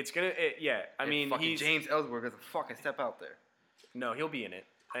this one. It's going to, I mean, James Ellsworth doesn't fucking step out there. No, he'll be in it.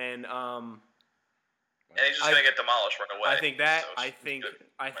 And he's just gonna get demolished right away. I think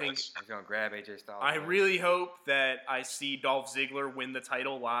he's gonna grab AJ Styles. I really hope that I see Dolph Ziggler win the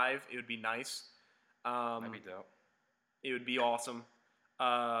title live. It would be nice. That'd be dope. It would be awesome.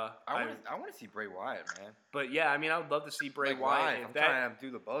 I want to see Bray Wyatt, man. But yeah, I mean, I would love to see Bray Wyatt. I'm trying to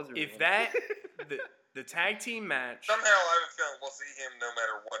do the buzzer. If that the tag team match. Somehow I have a feeling we'll see him no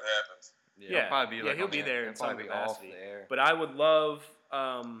matter what happens. Yeah, he'll be there in some capacity. But I would love.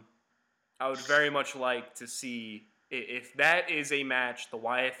 I would very much like to see if that is a match, the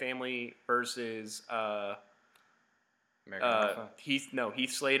Wyatt family versus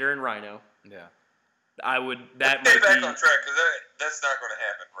Heath Slater and Rhino. Yeah, I would. Let's get back on track because that's not going to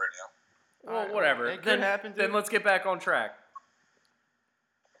happen right now. Well, whatever. It could happen. Then let's get back on track.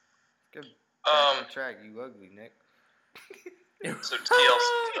 Get back on track, you ugly Nick. So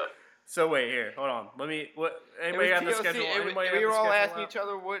TLC. So wait here, hold on. Anybody got the schedule? We were all asking each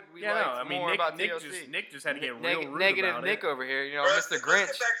other what we liked more about TLC. Nick just had to get real rude negative about Nick it. over here, Let's Mr.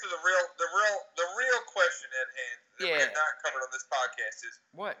 Grinch. Let's get back to the real question at hand that we have not covered on this podcast is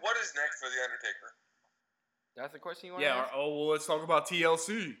what is next for the Undertaker? That's the question you want to ask? Well, let's talk about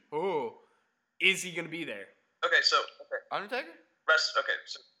TLC. Oh, is he gonna be there? Okay, so Undertaker. So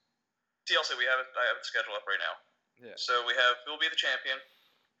TLC, I have it scheduled up right now. Yeah. So we have who will be the champion.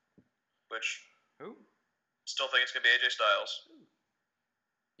 Which still think it's gonna be AJ Styles.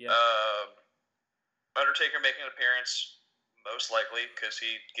 Yeah. Undertaker making an appearance, most likely, because he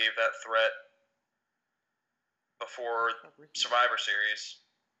gave that threat before Survivor Series.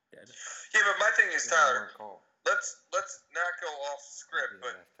 Yeah, but my thing is, Tyler, let's not go off script,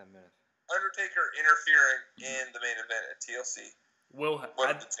 but 10 minutes. Undertaker interfering in the main event at TLC. What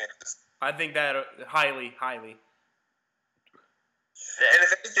are the chances? I think that highly. And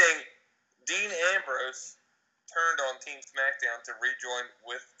if anything, Dean Ambrose turned on Team SmackDown to rejoin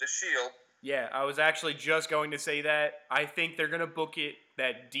with the Shield. Yeah, I was actually just going to say that. I think they're going to book it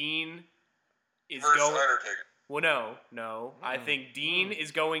that Dean is versus going. Undertaker. Well, no. I think Dean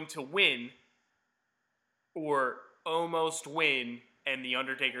is going to win or almost win, and the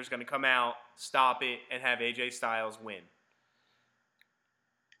Undertaker's going to come out, stop it, and have AJ Styles win.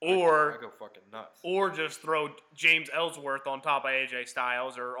 Or I go fucking nuts. Or just throw James Ellsworth on top of AJ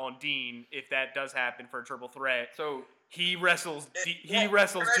Styles or on Dean if that does happen for a triple threat. So he wrestles James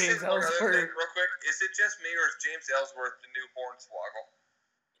Ellsworth. Real quick, is it just me or is James Ellsworth the new Hornswoggle?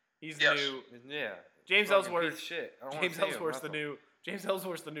 He's the new. Yeah. James Ellsworth. Shit. James Ellsworth's the new. James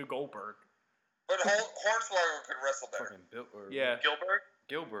Ellsworth's the new Goldberg. But Hornswoggle could wrestle better. Yeah.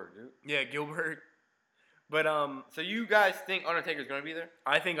 Gilbert, dude. Yeah, Gilbert. But so you guys think Undertaker's gonna be there?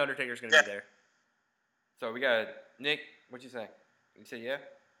 I think Undertaker's gonna be there. So we got Nick. What you say? You say yeah?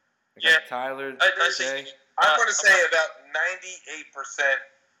 We Yeah. got Tyler. I Jay. I'm going to say about 98%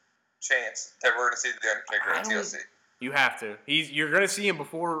 chance that we're going to see the Undertaker on TLC. You have to. You're gonna see him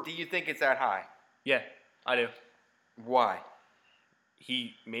before. Do you think it's that high? Yeah, I do. Why?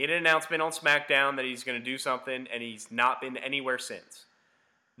 He made an announcement on SmackDown that he's gonna do something, and he's not been anywhere since.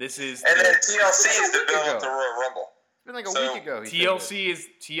 This is. And then TLC is the build up to Royal Rumble. It's been like a week ago.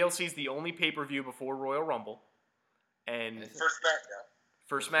 TLC is the only pay-per-view before Royal Rumble, and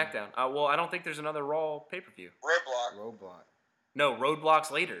for SmackDown. Well, I don't think there's another Raw pay-per-view. Roadblock. No,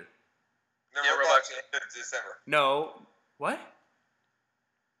 Roadblock's later. No, Roadblock's in December. No, what?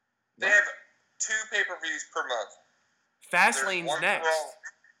 They have 2 pay-per-views per month. Fastlane's next.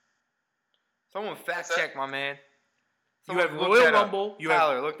 Someone fact check, my man. You have Royal Rumble.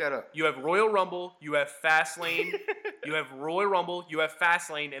 Tyler, look that up. You have Royal Rumble. You have Fastlane. You have Royal Rumble. You have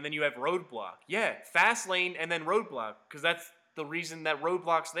Fastlane, and then you have Roadblock. Yeah, Fastlane and then Roadblock, because that's the reason that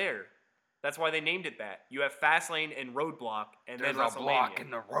Roadblock's there. That's why they named it that. You have Fastlane and Roadblock, and There's then a WrestleMania. block in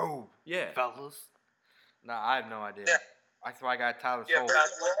the road. Yeah, fellas. Nah, I have no idea. Yeah. That's why I got Tyler Yeah, Soul.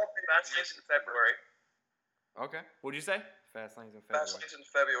 Fastlane's in February. Okay. What'd you say? Fastlane's in February. Fastlane's in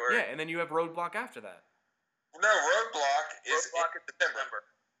February. Yeah, and then you have Roadblock after that. No, Roadblock is in December.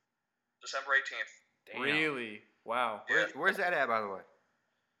 December 18th. Damn. Really? Wow. Where's that at, by the way?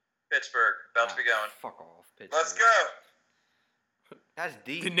 Pittsburgh. About to be going. Fuck off, Pittsburgh. Let's go. That's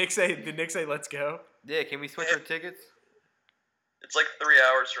deep. Did Nick say let's go? Yeah, can we switch our tickets? It's like 3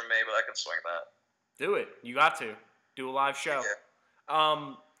 hours from me, but I can swing that. Do it. You got to. Do a live show.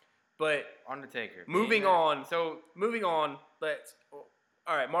 Yeah. But Undertaker. moving on. Let's.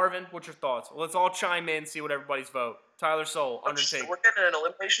 All right, Marvin, what's your thoughts? Let's all chime in, see what everybody's vote. Tyler Soul, Undertaker. We're getting an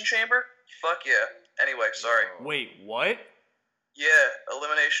elimination chamber? Fuck yeah. Anyway, sorry. Wait, what? Yeah,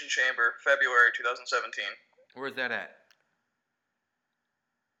 elimination chamber, February 2017 Where's that at?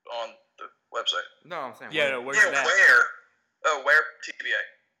 on the website. No, I'm saying. Yeah, where? no, where's Yeah, that? where? Oh, where? TBA.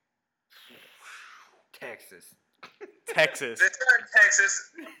 Texas. Texas. It's not in Texas.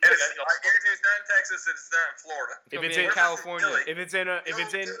 I guarantee it's not in Texas and it's not in Florida. If it's in in California. If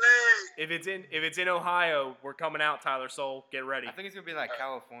it's in Ohio, we're coming out, Tyler Soul. Get ready. I think it's gonna be like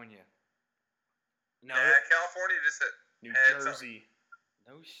California. No, Yeah, California just said New heads up. Jersey.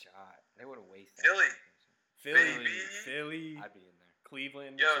 No shot. They would have wasted. Philly. Philly, I'd be in there.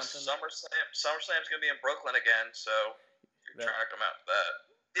 Cleveland, Yo, or something. SummerSlam's going to be in Brooklyn again, so you're trying to come out to that.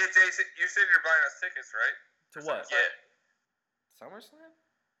 Yeah, Jason, you said you're buying us tickets, right? To what? Yeah. SummerSlam?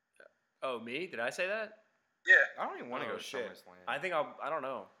 Oh, me? Did I say that? Yeah. I don't even want to Oh, go to shit. SummerSlam. I think I don't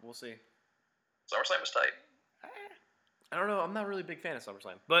know. We'll see. SummerSlam was tight. I don't know. I'm not really a big fan of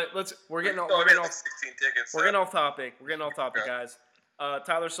SummerSlam. But we're getting We're getting off 16 tickets. We're getting off topic. We're getting off topic, Okay. guys.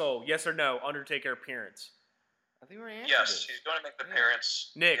 Tyler Soul, yes or no? Undertaker appearance. I think we're answering Yes, this. he's going to make the Yeah.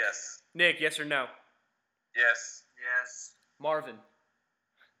 appearance. Nick, Yes. yes or no? Yes. Yes. Marvin,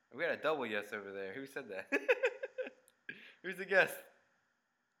 We had a double yes over there. Who said that? Who's the guest?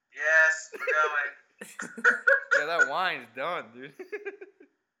 Yes. We're going. Yeah, that wine's done, dude.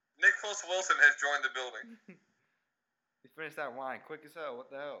 Nick Foles Wilson has joined the building. He finished that wine quick as hell. What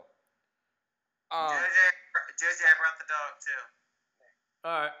the hell? JJ brought the dog too.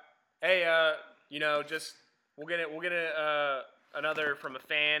 all right. Hey, we'll get another from a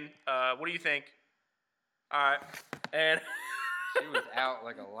fan. What do you think? All right, and She was out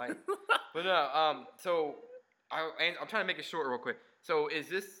like a light. But no, so I'm trying to make it short real quick. So is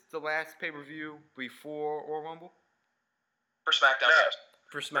this the last pay-per-view before Royal Rumble? For SmackDown, No. yes.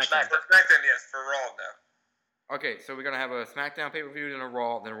 for SmackDown. SmackDown. For SmackDown, yes. For Raw, no. Okay, so we're gonna have a SmackDown pay-per-view, then a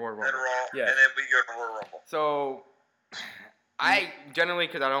Raw, then a Royal Rumble. And Raw, Yeah. and then we go to Royal Rumble. So I generally,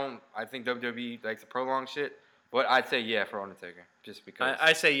 because I think WWE likes to prolong shit. But I'd say yeah for Undertaker, just because.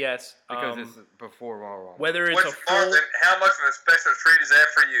 I say yes. Because it's before Royal Rumble. Whether it's a full... Marvin, how much of a special treat is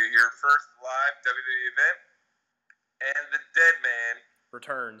that for you? Your first live WWE event, and the Dead Man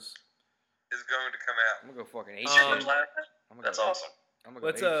returns is going to come out. I'm gonna go fucking 8. That's awesome. I'm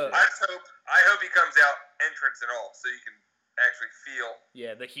gonna go Let's I hope he comes out entrance and all, so you can actually feel.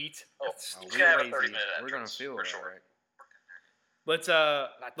 Yeah, the heat. He's gonna have a 30-minute entrance. We're gonna feel for it, sure. right? Let's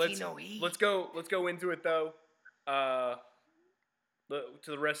go into it though. To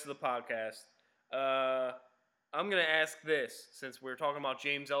the rest of the podcast. I'm gonna ask this since we're talking about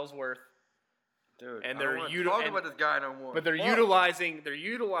James Ellsworth, dude. And I don't want to talk about this guy no more. But they're utilizing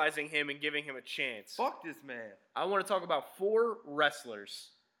him and giving him a chance. Fuck this man. I want to talk about 4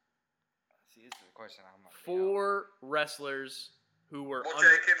 wrestlers. See, this is a question I'm not. 4 wrestlers who were. Well,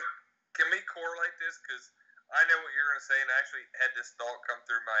 Jay, can we correlate this? Because I know what you're going to say, and I actually had this thought come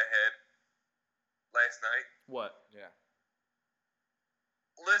through my head last night. What? Yeah.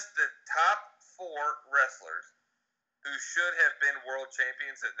 List the top 4 wrestlers who should have been world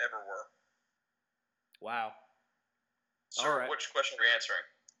champions that never were. Wow. So, all right. Which question are you answering?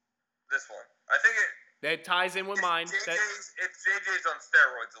 This one. I think that ties in with mine. It's JJ's on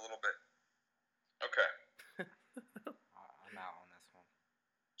steroids a little bit. Okay. I'm out on this one.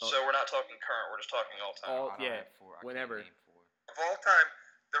 So we're not talking current. We're just talking all time. Whenever. Of all time,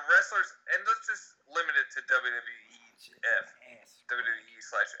 the wrestlers, and let's just limit it to WWEF.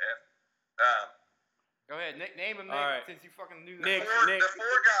 WWE/F. Go ahead, Nick. Name him, Nick. All right. Since you fucking knew Nick, that. The 4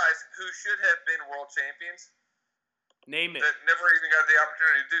 guys who should have been world champions. Name it. That never even got the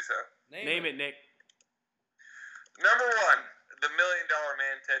opportunity to do so. Name it, Nick. Number 1, the $1 Million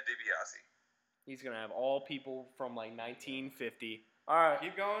Man, Ted DiBiase. He's gonna have all people from like 1950. All right,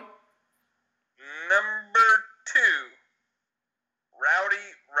 keep going. Number 2,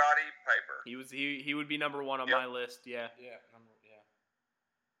 Roddy Piper. He would be number 1 on my list. Yeah. Yeah.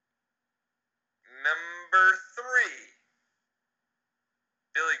 Number 3,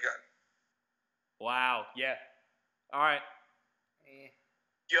 Billy Gunn. Wow. Yeah. All right.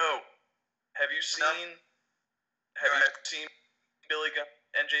 Yo, have you seen Billy Gunn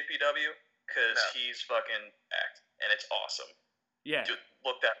NJPW? Because he's fucking act, and it's awesome. Yeah. Dude,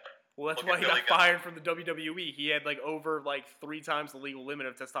 look that. Well, that's why he got fired from the WWE. He had over 3 times the legal limit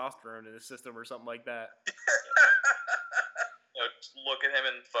of testosterone in his system or something like that. Look at him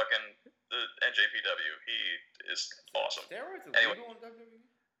in fucking the NJPW. He is awesome. Steroids are legal in WWE?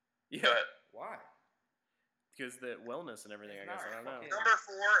 Yeah. Go ahead. Why? Because the wellness and everything, I guess. I don't know. Number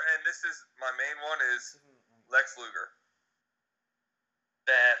 4, and this is my main one, is Lex Luger.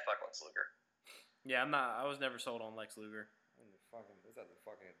 Fuck Lex Luger. Yeah, I was never sold on Lex Luger.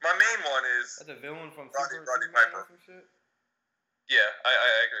 My main one is that's a villain from Roddy Piper. Yeah, I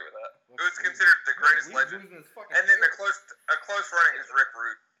agree with that. Who's considered the greatest legend? And then a close running is Rick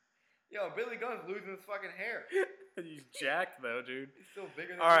Rude. Yo, Billy Gunn's losing his fucking hair. He's jacked though, dude. He's still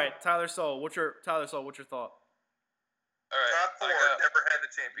bigger than all right, Tyler Soul. What's your thought? All right, top 4 never had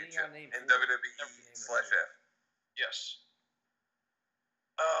the championship in WWE/F. Yes.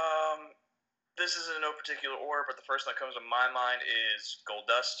 This is in no particular order, but the first one that comes to my mind is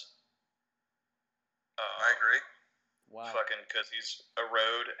Goldust. I agree. Wow. Fucking because he's a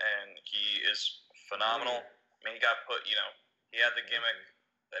road and he is phenomenal. I mean, he got put. He had the gimmick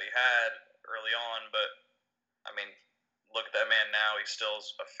that he had early on, but I mean, look at that man now. He still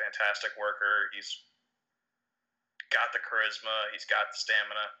is a fantastic worker. He's got the charisma. He's got the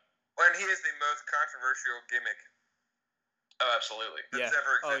stamina. And he is the most controversial gimmick. Oh, absolutely. That's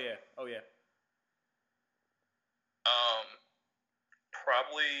ever existed. Oh yeah.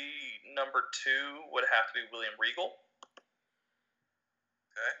 Probably number 2 would have to be William Regal.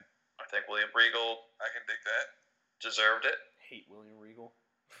 Okay. I think William Regal. I can dig that. Deserved it. Hate William Regal.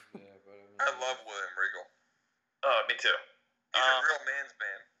 Yeah, but I love William Regal. Oh, me too. He's a real man's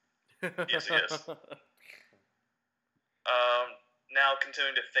man. Yes, he is. Now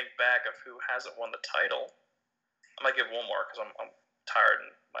continuing to think back of who hasn't won the title, I might give one more because I'm tired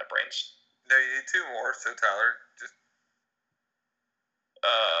and my brain's. No, you need 2 more. So Tyler, just.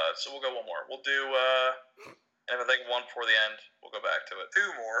 So we'll go one more. We'll do. And if I think one before the end, we'll go back to it. 2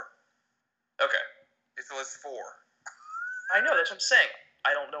 more. Okay. It's list 4. I know. That's what I'm saying.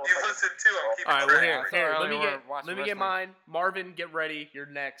 I don't know. You listed 2. I'm keeping track. All right, well, here. Let me get mine. Marvin, get ready. You're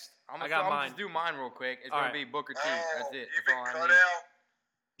next. I got mine. Just do mine real quick. It's gonna be Booker T. That's it. You've That's been all I cut need. out.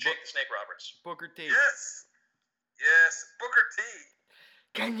 Jake the Snake Roberts. Booker T. Yes, Booker T.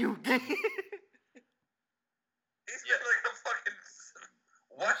 Can you? He's been like a fucking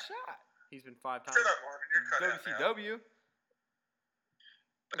what? Shot. He's been 5 times. Shut up, Marvin. You're cut out now. WCW.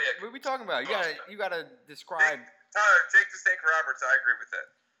 What are we talking about? You gotta describe. Tyler, Jake the Snake Roberts. I agree with that.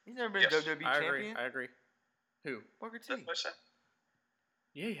 He's never been WWE champion. I agree. Who? Booker T. That's what I said.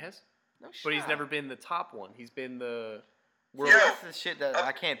 Yeah, he has. No shit. But he's never been the top one. He's been the world. Yo, That's the shit that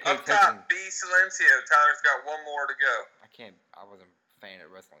I can't pay Up attention. top, B. Silencio. Tyler's got one more to go. I wasn't a fan of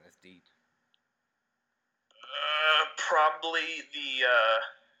wrestling. That's deep. Probably the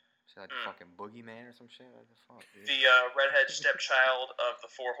Shit like fucking Boogeyman or some shit. What the fuck, dude? the redhead stepchild of the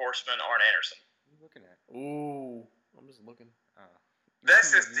Four Horsemen, Arn Anderson. What are you looking at? Ooh, I'm just looking.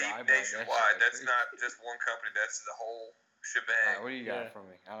 That's just Your deep eyeball, that nationwide. shit, That's not just one company. That's the whole shebang. Alright, what do you got Yeah. for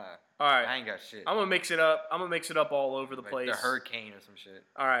me? I don't know. All right, I ain't got shit. I'm gonna mix it up. I'm gonna mix it up all over the Like place. the hurricane or some shit.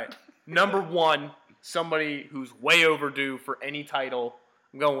 All right, number one, somebody who's way overdue for any title.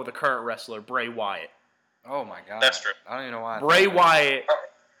 I'm going with the current wrestler, Bray Wyatt. Oh my god. That's true. I don't even know why. Bray Wyatt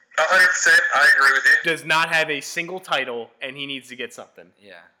 100%. I agree with you. does not have a single title, and he needs to get something.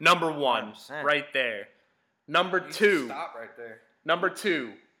 Yeah. Number one, 100%. right there. Number You two, stop right there. number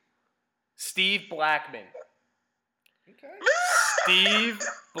two, Steve Blackman. Okay. Steve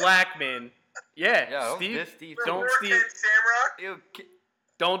Blackman. Yeah, Yeah. Steve. This Steve. Don't Before Steve- Ken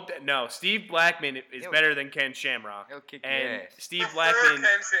Shamrock. No, Steve Blackman is Yo. better than Ken Shamrock. He'll kick your And ass. Steve Before Blackman, Ken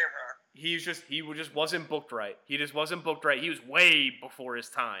Shamrock. he just wasn't booked right. He just wasn't booked right. He was way before his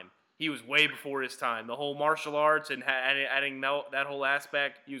time. The whole martial arts and adding that whole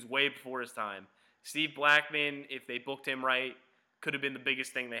aspect, he was way before his time. Steve Blackman, if they booked him right, could have been the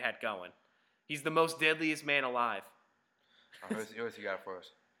biggest thing they had going. He's the most deadliest man alive. What else you got for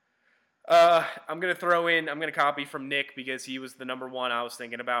us? I'm gonna copy from Nick because he was the number one I was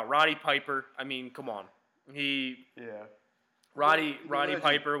thinking about. Roddy Piper. I mean, come on. Roddy legend.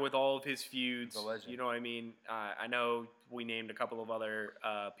 Piper with all of his feuds. The legend. You know what I mean? I know we named a couple of other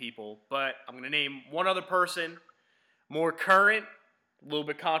people, but I'm gonna name one other person, more current, a little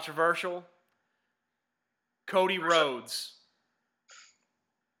bit controversial. Cody Rhodes.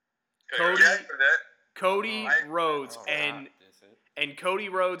 Cody- Yeah, for that. Cody I- Rhodes Oh, and God, that's it. and Cody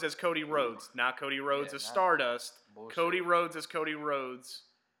Rhodes as Cody Rhodes, not Cody Rhodes Yeah, as not- Stardust. Bullshit. Cody Rhodes as Cody Rhodes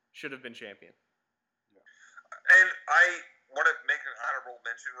should have been champion. And I want to make an honorable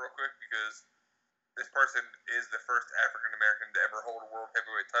mention real quick because this person is the first African American to ever hold a world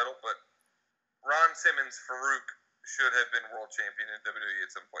heavyweight title. But Ron Simmons, Farouk, should have been world champion in WWE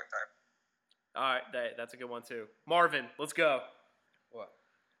at some point in time. All right, that's a good one too. Marvin, let's go. What?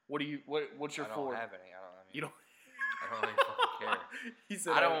 What's your I don't four? have any. I mean, You don't. I don't really fucking care. He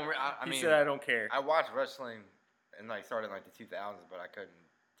said I don't. I he mean, said I don't care. I watched wrestling and started in the 2000s, but I couldn't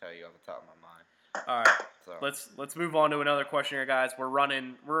tell you off the top of my mind. All right, So let's move on to another question here, guys. We're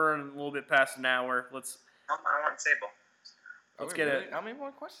running a little bit past an hour. I want Sable. let's Are we get really? it. How many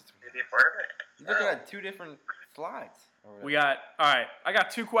more questions? Did you part of it? You're looking at two different slides. We got. All right, I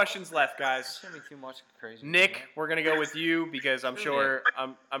got two questions left, guys. Shouldn't be too much crazy. Nick, we're gonna go with you because I'm sure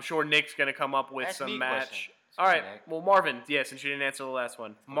Nick's gonna come up with Ask some me a match. question. All right, Nick. well Marvin, yeah, since you didn't answer the last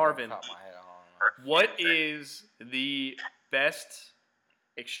one, Marvin, Top of my head, I don't know. what is the best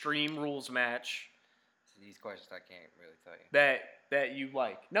Extreme Rules match These questions I can't really tell you. that you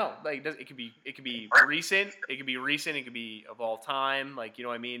like? No, it could be recent, it could be of all time, you know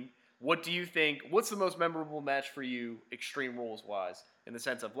what I mean? What do you think? What's the most memorable match for you, Extreme Rules wise, in the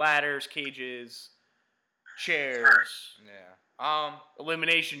sense of ladders, cages, chairs, Yeah.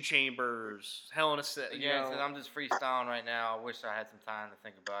 elimination chambers, Hell in a Cell? Again, since I'm just freestyling right now, I wish I had some time to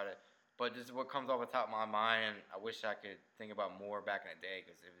think about it. But just what comes off the top of my mind, I wish I could think about more back in the day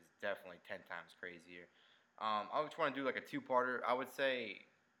because it was definitely 10 times crazier. I just want to do a two-parter. I would say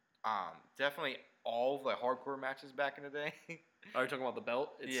definitely all of the hardcore matches back in the day. Are you talking about the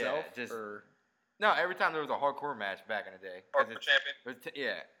belt itself? just- or No, every time there was a hardcore match back in the day. 'cause Hardcore it's- champion.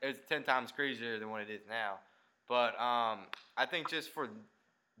 It was it's 10 times crazier than what it is now. But I think just for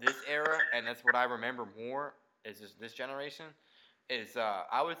this era, and that's what I remember more, is just this generation, is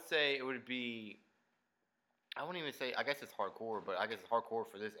I would say it would be, I wouldn't even say, I guess it's hardcore, but I guess it's hardcore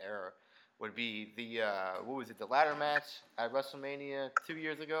for this era, would be the, the ladder match at WrestleMania 2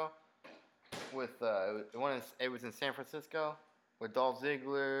 years ago with, it was in San Francisco with Dolph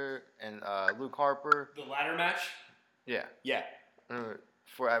Ziggler and Luke Harper. the ladder match? Yeah. Yeah.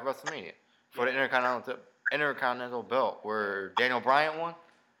 For at WrestleMania for the Intercontinental belt where Daniel Bryan won.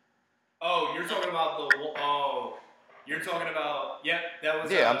 Oh, you're talking about that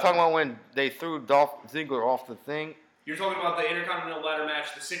was. Yeah, I'm talking about when they threw Dolph Ziggler off the thing. You're talking about the Intercontinental ladder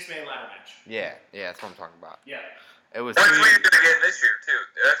match, the 6-man ladder match. Yeah, that's what I'm talking about. Yeah. It was. That's 2 what years- you're gonna get this year too.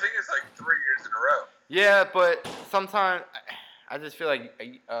 I think it's 3 years in a row. Yeah, but sometimes I just feel like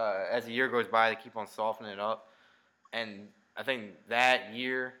as the year goes by, they keep on softening it up, and I think that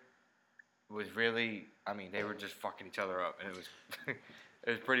year was really. I mean, they were just fucking each other up, and it was it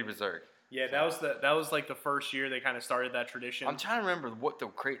was pretty berserk. Yeah, that was like the first year they kind of started that tradition. I'm trying to remember what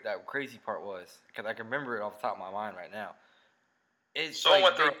that crazy part was because I can remember it off the top of my mind right now. Someone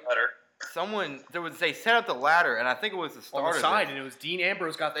went through a ladder. They set up the ladder, and I think it was the start on the side, of it. and it was Dean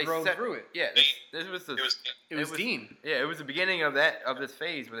Ambrose got thrown through it. Yeah, it was Dean. Yeah, it was the beginning of this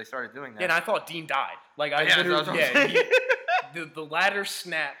phase where they started doing that. Yeah, and I thought Dean died. Like the ladder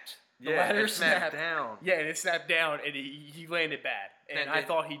snapped. The ladder snapped down. Yeah, and it snapped down, and he landed bad. And I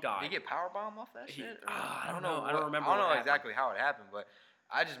thought he died. Did he get powerbomb off that shit? I don't know. I don't remember. I don't know exactly how it happened, but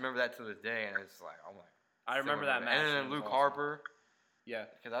I just remember that to this day, and it's like, oh my. I remember that match. And then Luke Harper. Yeah.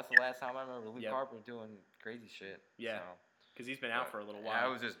 Because that's the last time I remember Luke Harper doing crazy shit. Yeah. Because he's been out for a little while. Yeah,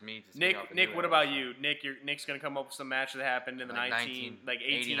 it was just me. Nick, what about you? Nick's gonna come up with some match that happened in the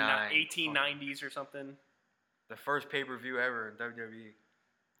 1890s or something. The first pay-per-view ever in WWE.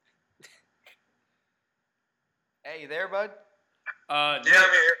 Hey, you there, bud? Yeah, I'm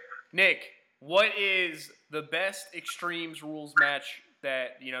here. Nick, what is the best Extremes rules match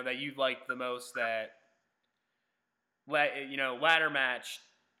that you like the most? That ladder match,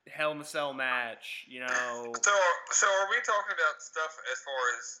 Hell in the Cell match. So are we talking about stuff as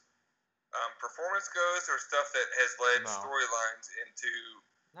far as performance goes, or stuff that has led storylines into?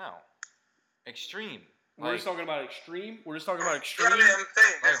 No, Extreme. We're just talking about Extreme. We're just talking about Extreme. Yeah, I'm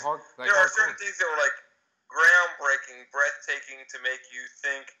saying there are certain hardcore things that were like groundbreaking, breathtaking to make you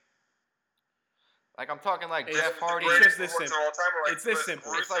think. Like I'm talking like Jeff Hardy. It's this simple. It's this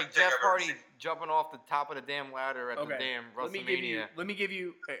simple. It's like Jeff Hardy jumping off the top of the damn ladder at the damn WrestleMania. Let me give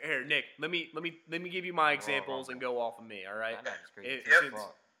you here, Nick. Let me give you my examples and go off of me. All right.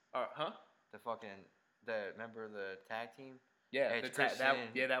 Remember the tag team? Yeah,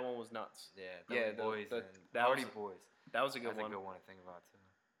 that one was nuts. Yeah, the boys and Hardy Boys. That was a good one. That's a good one to think about too.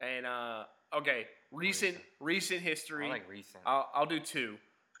 And okay, recent history. I like recent. I'll do two.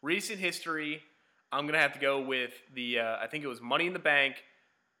 Recent history. I'm gonna have to go with the I think it was Money in the Bank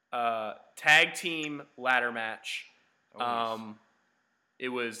tag team ladder match. It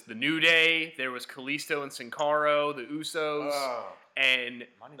was the New Day. There was Kalisto and Sin Cara, the Usos, and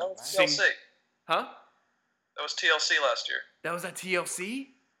that was TLC. Huh? That was TLC last year. That was at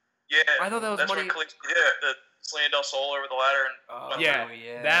TLC. Yeah, I thought that was Money. The Slaying Del Sol over the ladder and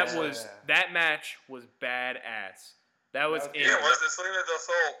that match was badass. That was it was the Slaying Del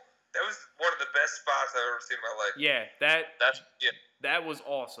Sol. That was one of the best spots I've ever seen in my life. Yeah, that was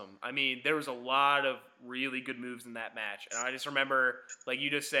awesome. I mean, there was a lot of really good moves in that match, and I just remember, like you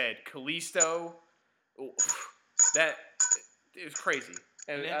just said, Kalisto. That it was crazy.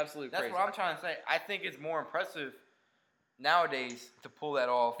 It was absolutely crazy. That's what I'm trying to say. I think it's more impressive nowadays to pull that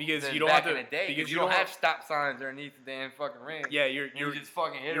off because than you don't back have in the day. because you don't have stop signs underneath the damn fucking ring. Yeah, you're just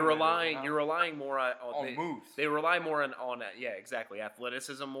fucking hit. You're relying more on moves. They rely more on exactly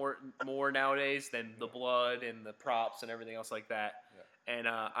athleticism more nowadays than the blood and the props and everything else like that. Yeah. And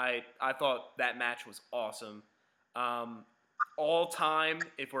I thought that match was awesome. All time,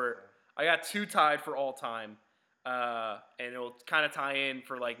 I got two tied for all time. And it'll kind of tie in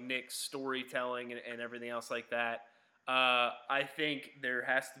for like Nick's storytelling and everything else like that. I think there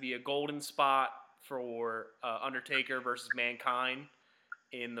has to be a golden spot for Undertaker versus Mankind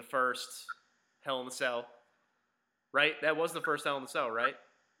in the first Hell in the Cell. Right? That was the first Hell in the Cell, right?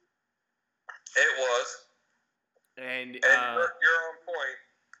 It was. And you're on point.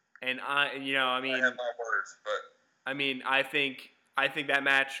 And I have my words, but I mean, I think that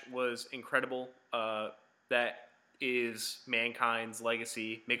match was incredible. That is Mankind's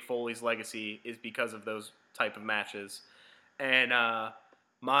legacy. Mick Foley's legacy is because of those type of matches. And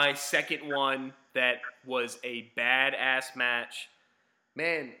my second one that was a badass match,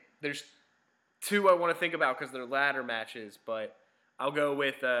 man, there's two I want to think about because they're ladder matches, but I'll go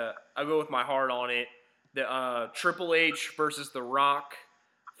with my heart on it. The Triple H versus The Rock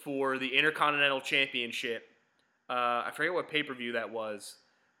for the Intercontinental Championship. I forget what pay-per-view that was,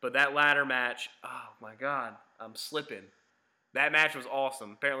 but that ladder match, oh my God, I'm slipping. That match was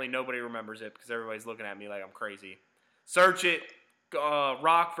awesome. Apparently nobody remembers it because everybody's looking at me like I'm crazy. Search it.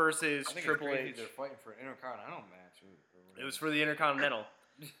 Rock versus Triple H. They're fighting for an Intercontinental match. It was for the Intercontinental.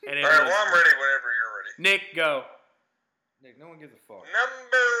 And all right, I'm ready whenever you're ready. Nick, go. Nick, no one gives a fuck.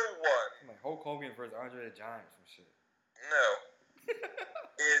 Number one. Like Hulk Hogan versus Andre the Giant or some shit. No.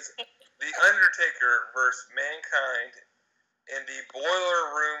 Is The Undertaker versus Mankind in the Boiler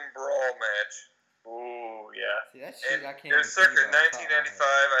Room Brawl match. Ooh, yeah. See, that shit I can't. It was circa 1995.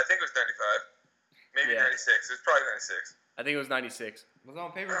 I think it was 95. Maybe 96. It was probably 96. I think it was 96. Was it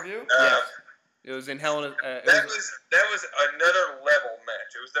on pay-per-view? Yes. It was in Hell in a... that was another level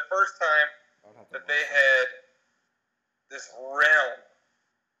match. It was the first time that they had this realm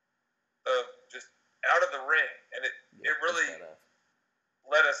of just out of the ring, and it really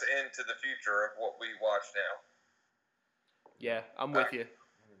led us into the future of what we watch now. Yeah, I'm with you.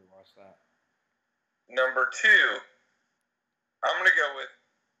 I need to watch that. Number 2, I'm going to go with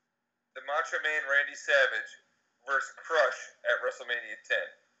the Macho Man Randy Savage versus Crush at WrestleMania 10.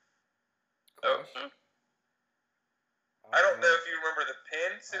 Crush? Oh. I don't know if you remember the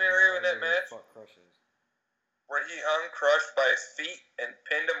pin scenario in that match, where he hung Crush by his feet and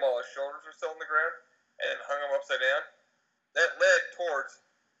pinned him while his shoulders were still on the ground, and then hung him upside down. That led towards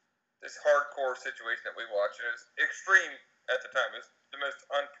this hardcore situation that we watched, and it was extreme at the time. It was the most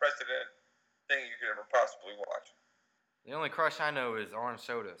unprecedented thing you could ever possibly watch. The only Crush I know is orange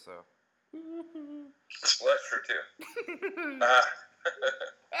soda, so. Well, that's true too.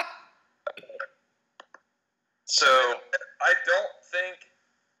 So I don't think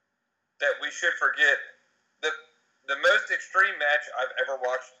that we should forget the most extreme match I've ever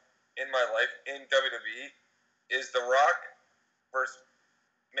watched in my life in WWE is The Rock versus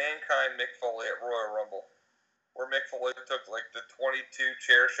Mankind Mick Foley at Royal Rumble, where Mick Foley took like the 22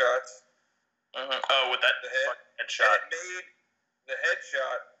 chair shots. Oh, with that headshot. And it made the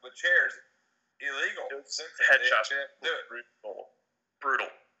headshot with chairs illegal. Headshots brutal.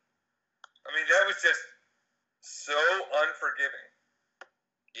 I mean, that was just so unforgiving.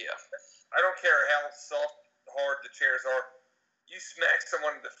 Yeah. I don't care how soft, hard the chairs are. You smack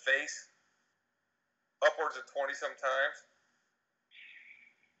someone in the face upwards of 20 sometimes,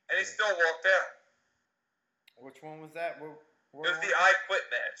 and he still walked out. Which one was that? It was the I Quit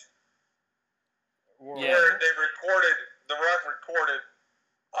match. Yeah. Where they recorded, The Rock recorded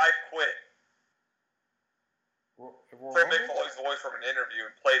I Quit from Mick Foley's voice from an interview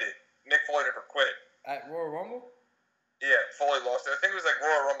and played it. Mick Foley never quit. At Royal Rumble? Yeah, Foley lost it. I think it was like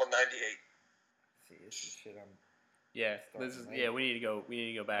Royal Rumble '98. See, this is shit I'm... Yeah, we need to go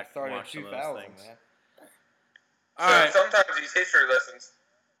back and watch some of those things. Man. All right. Sometimes these history lessons.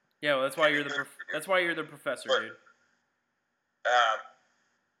 Yeah, well, that's why you're the professor, dude.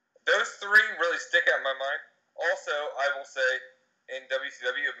 Those 3 really stick out in my mind. Also, I will say in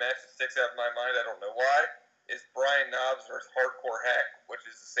WCW, a match that sticks out in my mind, I don't know why, is Brian Knobbs versus Hardcore Hack, which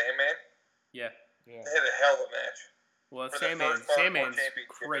is the Sandman. Yeah. They had a hell of a match. Well, Sandman's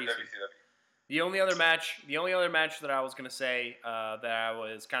crazy. The only other match that I was gonna say that I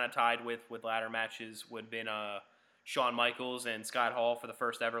was kind of tied with ladder matches would have been Shawn Michaels and Scott Hall for the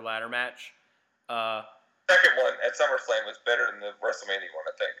first ever ladder match. Second one at SummerSlam was better than the WrestleMania one,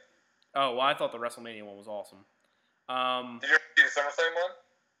 I think. Oh, well, I thought the WrestleMania one was awesome. Did you ever see the SummerSlam one?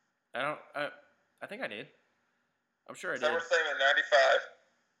 I think I did. I'm sure I did. SummerSlam in '95.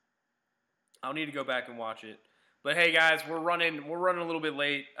 I'll need to go back and watch it. But hey, guys, we're running a little bit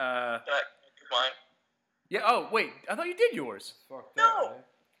late. Mine. Yeah. Oh, wait. I thought you did yours. Fucked No. up,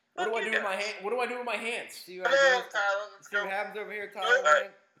 man. What do I do with my hand? What do I do with my hands? See what happens over here, Tyler, man?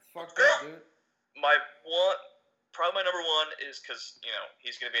 It's fucked up, dude. Probably my number 1 is because,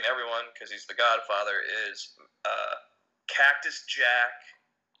 he's going to be in everyone because he's the Godfather, is Cactus Jack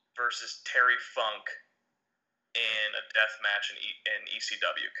versus Terry Funk in a death match in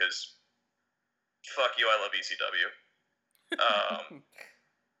ECW because fuck you, I love ECW.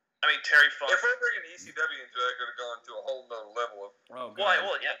 I mean, Terry Funk. If we're bringing ECW into it, I could have gone to a whole nother level of... Oh, God.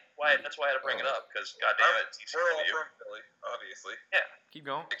 Why? That's why I had to bring it up, because, goddamn it, it's ECW. We're all from Philly, obviously. Yeah. Keep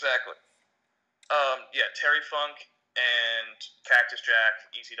going. Exactly. Terry Funk and Cactus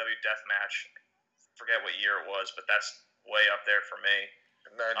Jack, ECW death match. Forget what year it was, but that's way up there for me.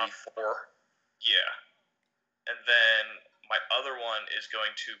 94. Yeah. And then my other one is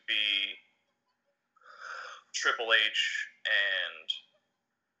going to be Triple H and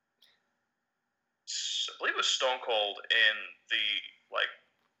I believe it was Stone Cold in the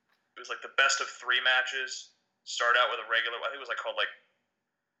it was the best of 3 matches. Start out with a regular, I think it was called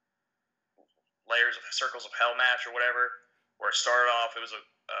Circles of Hell match or whatever. Where it started off, it was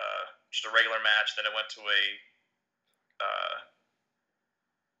just a regular match. Then it went to a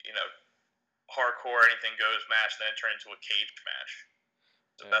hardcore anything goes match. Then it turned into a cage match.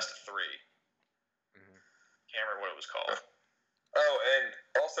 It's a best of 3. Mm-hmm. Can't remember what it was called. Oh, and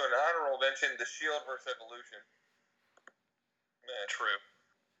also an honorable mention: the Shield versus Evolution match. True.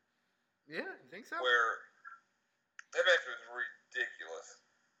 Yeah, you think so? Where that match was ridiculous.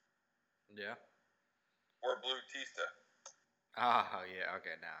 Yeah. Or Blue Tista. Oh, yeah.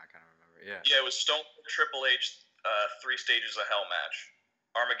 Okay, now I kind of remember. Yeah. Yeah, it was Stone Cold Triple H 3 Stages of Hell match.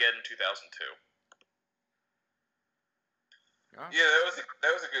 Armageddon 2002. Oh. Yeah,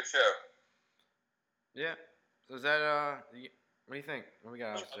 that was a good show. Yeah. So is that what do you think? What we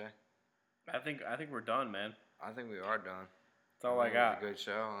got else, Jay? I think we're done, man. I think we are done. That's all I got. It was a good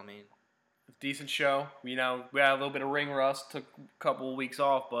show. I mean, decent show. You know, we had a little bit of ring rust. Took a couple of weeks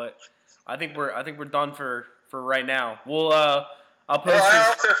off, but I think we're done for right now. We'll I'll post. Well, I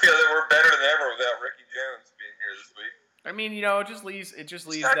also feel that we're better than ever without Ricky Jones being here this week. I mean, you know, it just leaves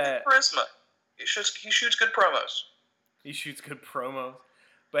that charisma. He shoots good promos. He shoots good promos.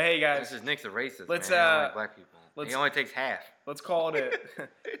 But hey, guys, this is Nick's a racist. Let's man. He don't like black people. He only takes half. Let's call it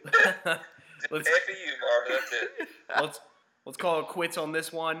Half of you, Marvin. That's it. Let's call it quits on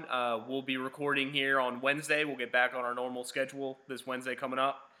this one. We'll be recording here on Wednesday. We'll get back on our normal schedule this Wednesday coming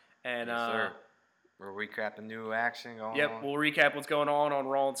up, and yes, sir. We'll recap the new action going on. Yep, we'll recap what's going on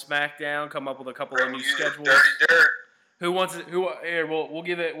Raw and SmackDown. Come up with a couple of new schedules. Dirty dirt. Who wants it? Here, we'll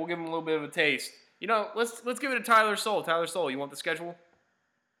give him a little bit of a taste. You know, let's give it to Tyler Soul. Tyler Soul, you want the schedule?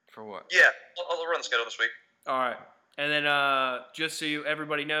 For what? Yeah, I'll run the schedule this week. All right. And then just so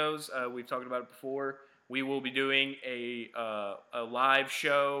everybody knows, we've talked about it before, we will be doing a live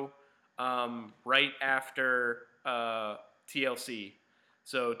show right after TLC.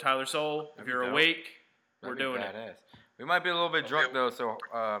 So Tyler Soul, if you're awake, we're doing it. We might be a little bit drunk though, so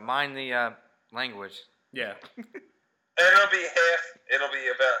mind the language. Yeah. And it'll be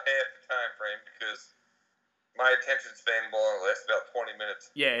about half the time frame because my attention span will only last about 20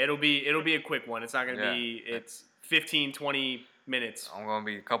 minutes. Yeah, it'll be a quick one. It's not going to be, it's 15, 20 minutes. I'm going to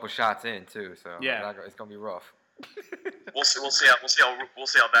be a couple shots in too, so yeah. It's going to be rough. We'll see how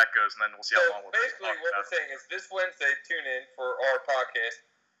that goes, and then we'll see how long we'll basically what we're saying is this Wednesday tune in for our podcast,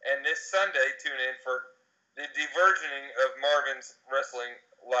 and this Sunday tune in for the diverging of Marvin's wrestling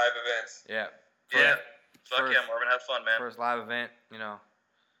live events. Yeah. Fuck yeah, Marvin, have fun, man. First live event,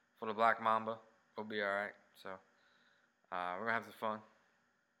 for the Black Mamba. We'll be all right. So we're gonna have some fun.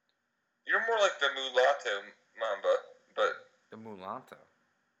 You're more like the Mulatto Mamba, but the Mulatto.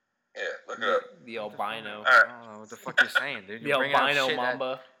 Yeah, look it up. The albino. I don't know what the fuck you're saying, dude. The albino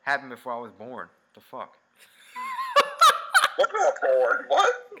Mamba happened before I was born. The fuck. What not born?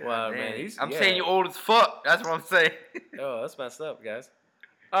 What? Wow, man. I'm saying you old as fuck. That's what I'm saying. Oh, that's messed up, guys.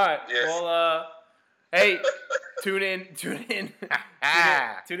 All right. Yes. Well, hey, tune in. Tune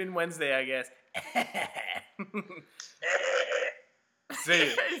in Wednesday, I guess. See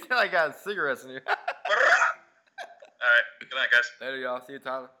you. You sound like I got cigarettes in here. All right. Good night, guys. Later, y'all. See you,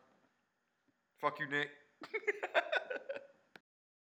 Tyler. Fuck you, Nick.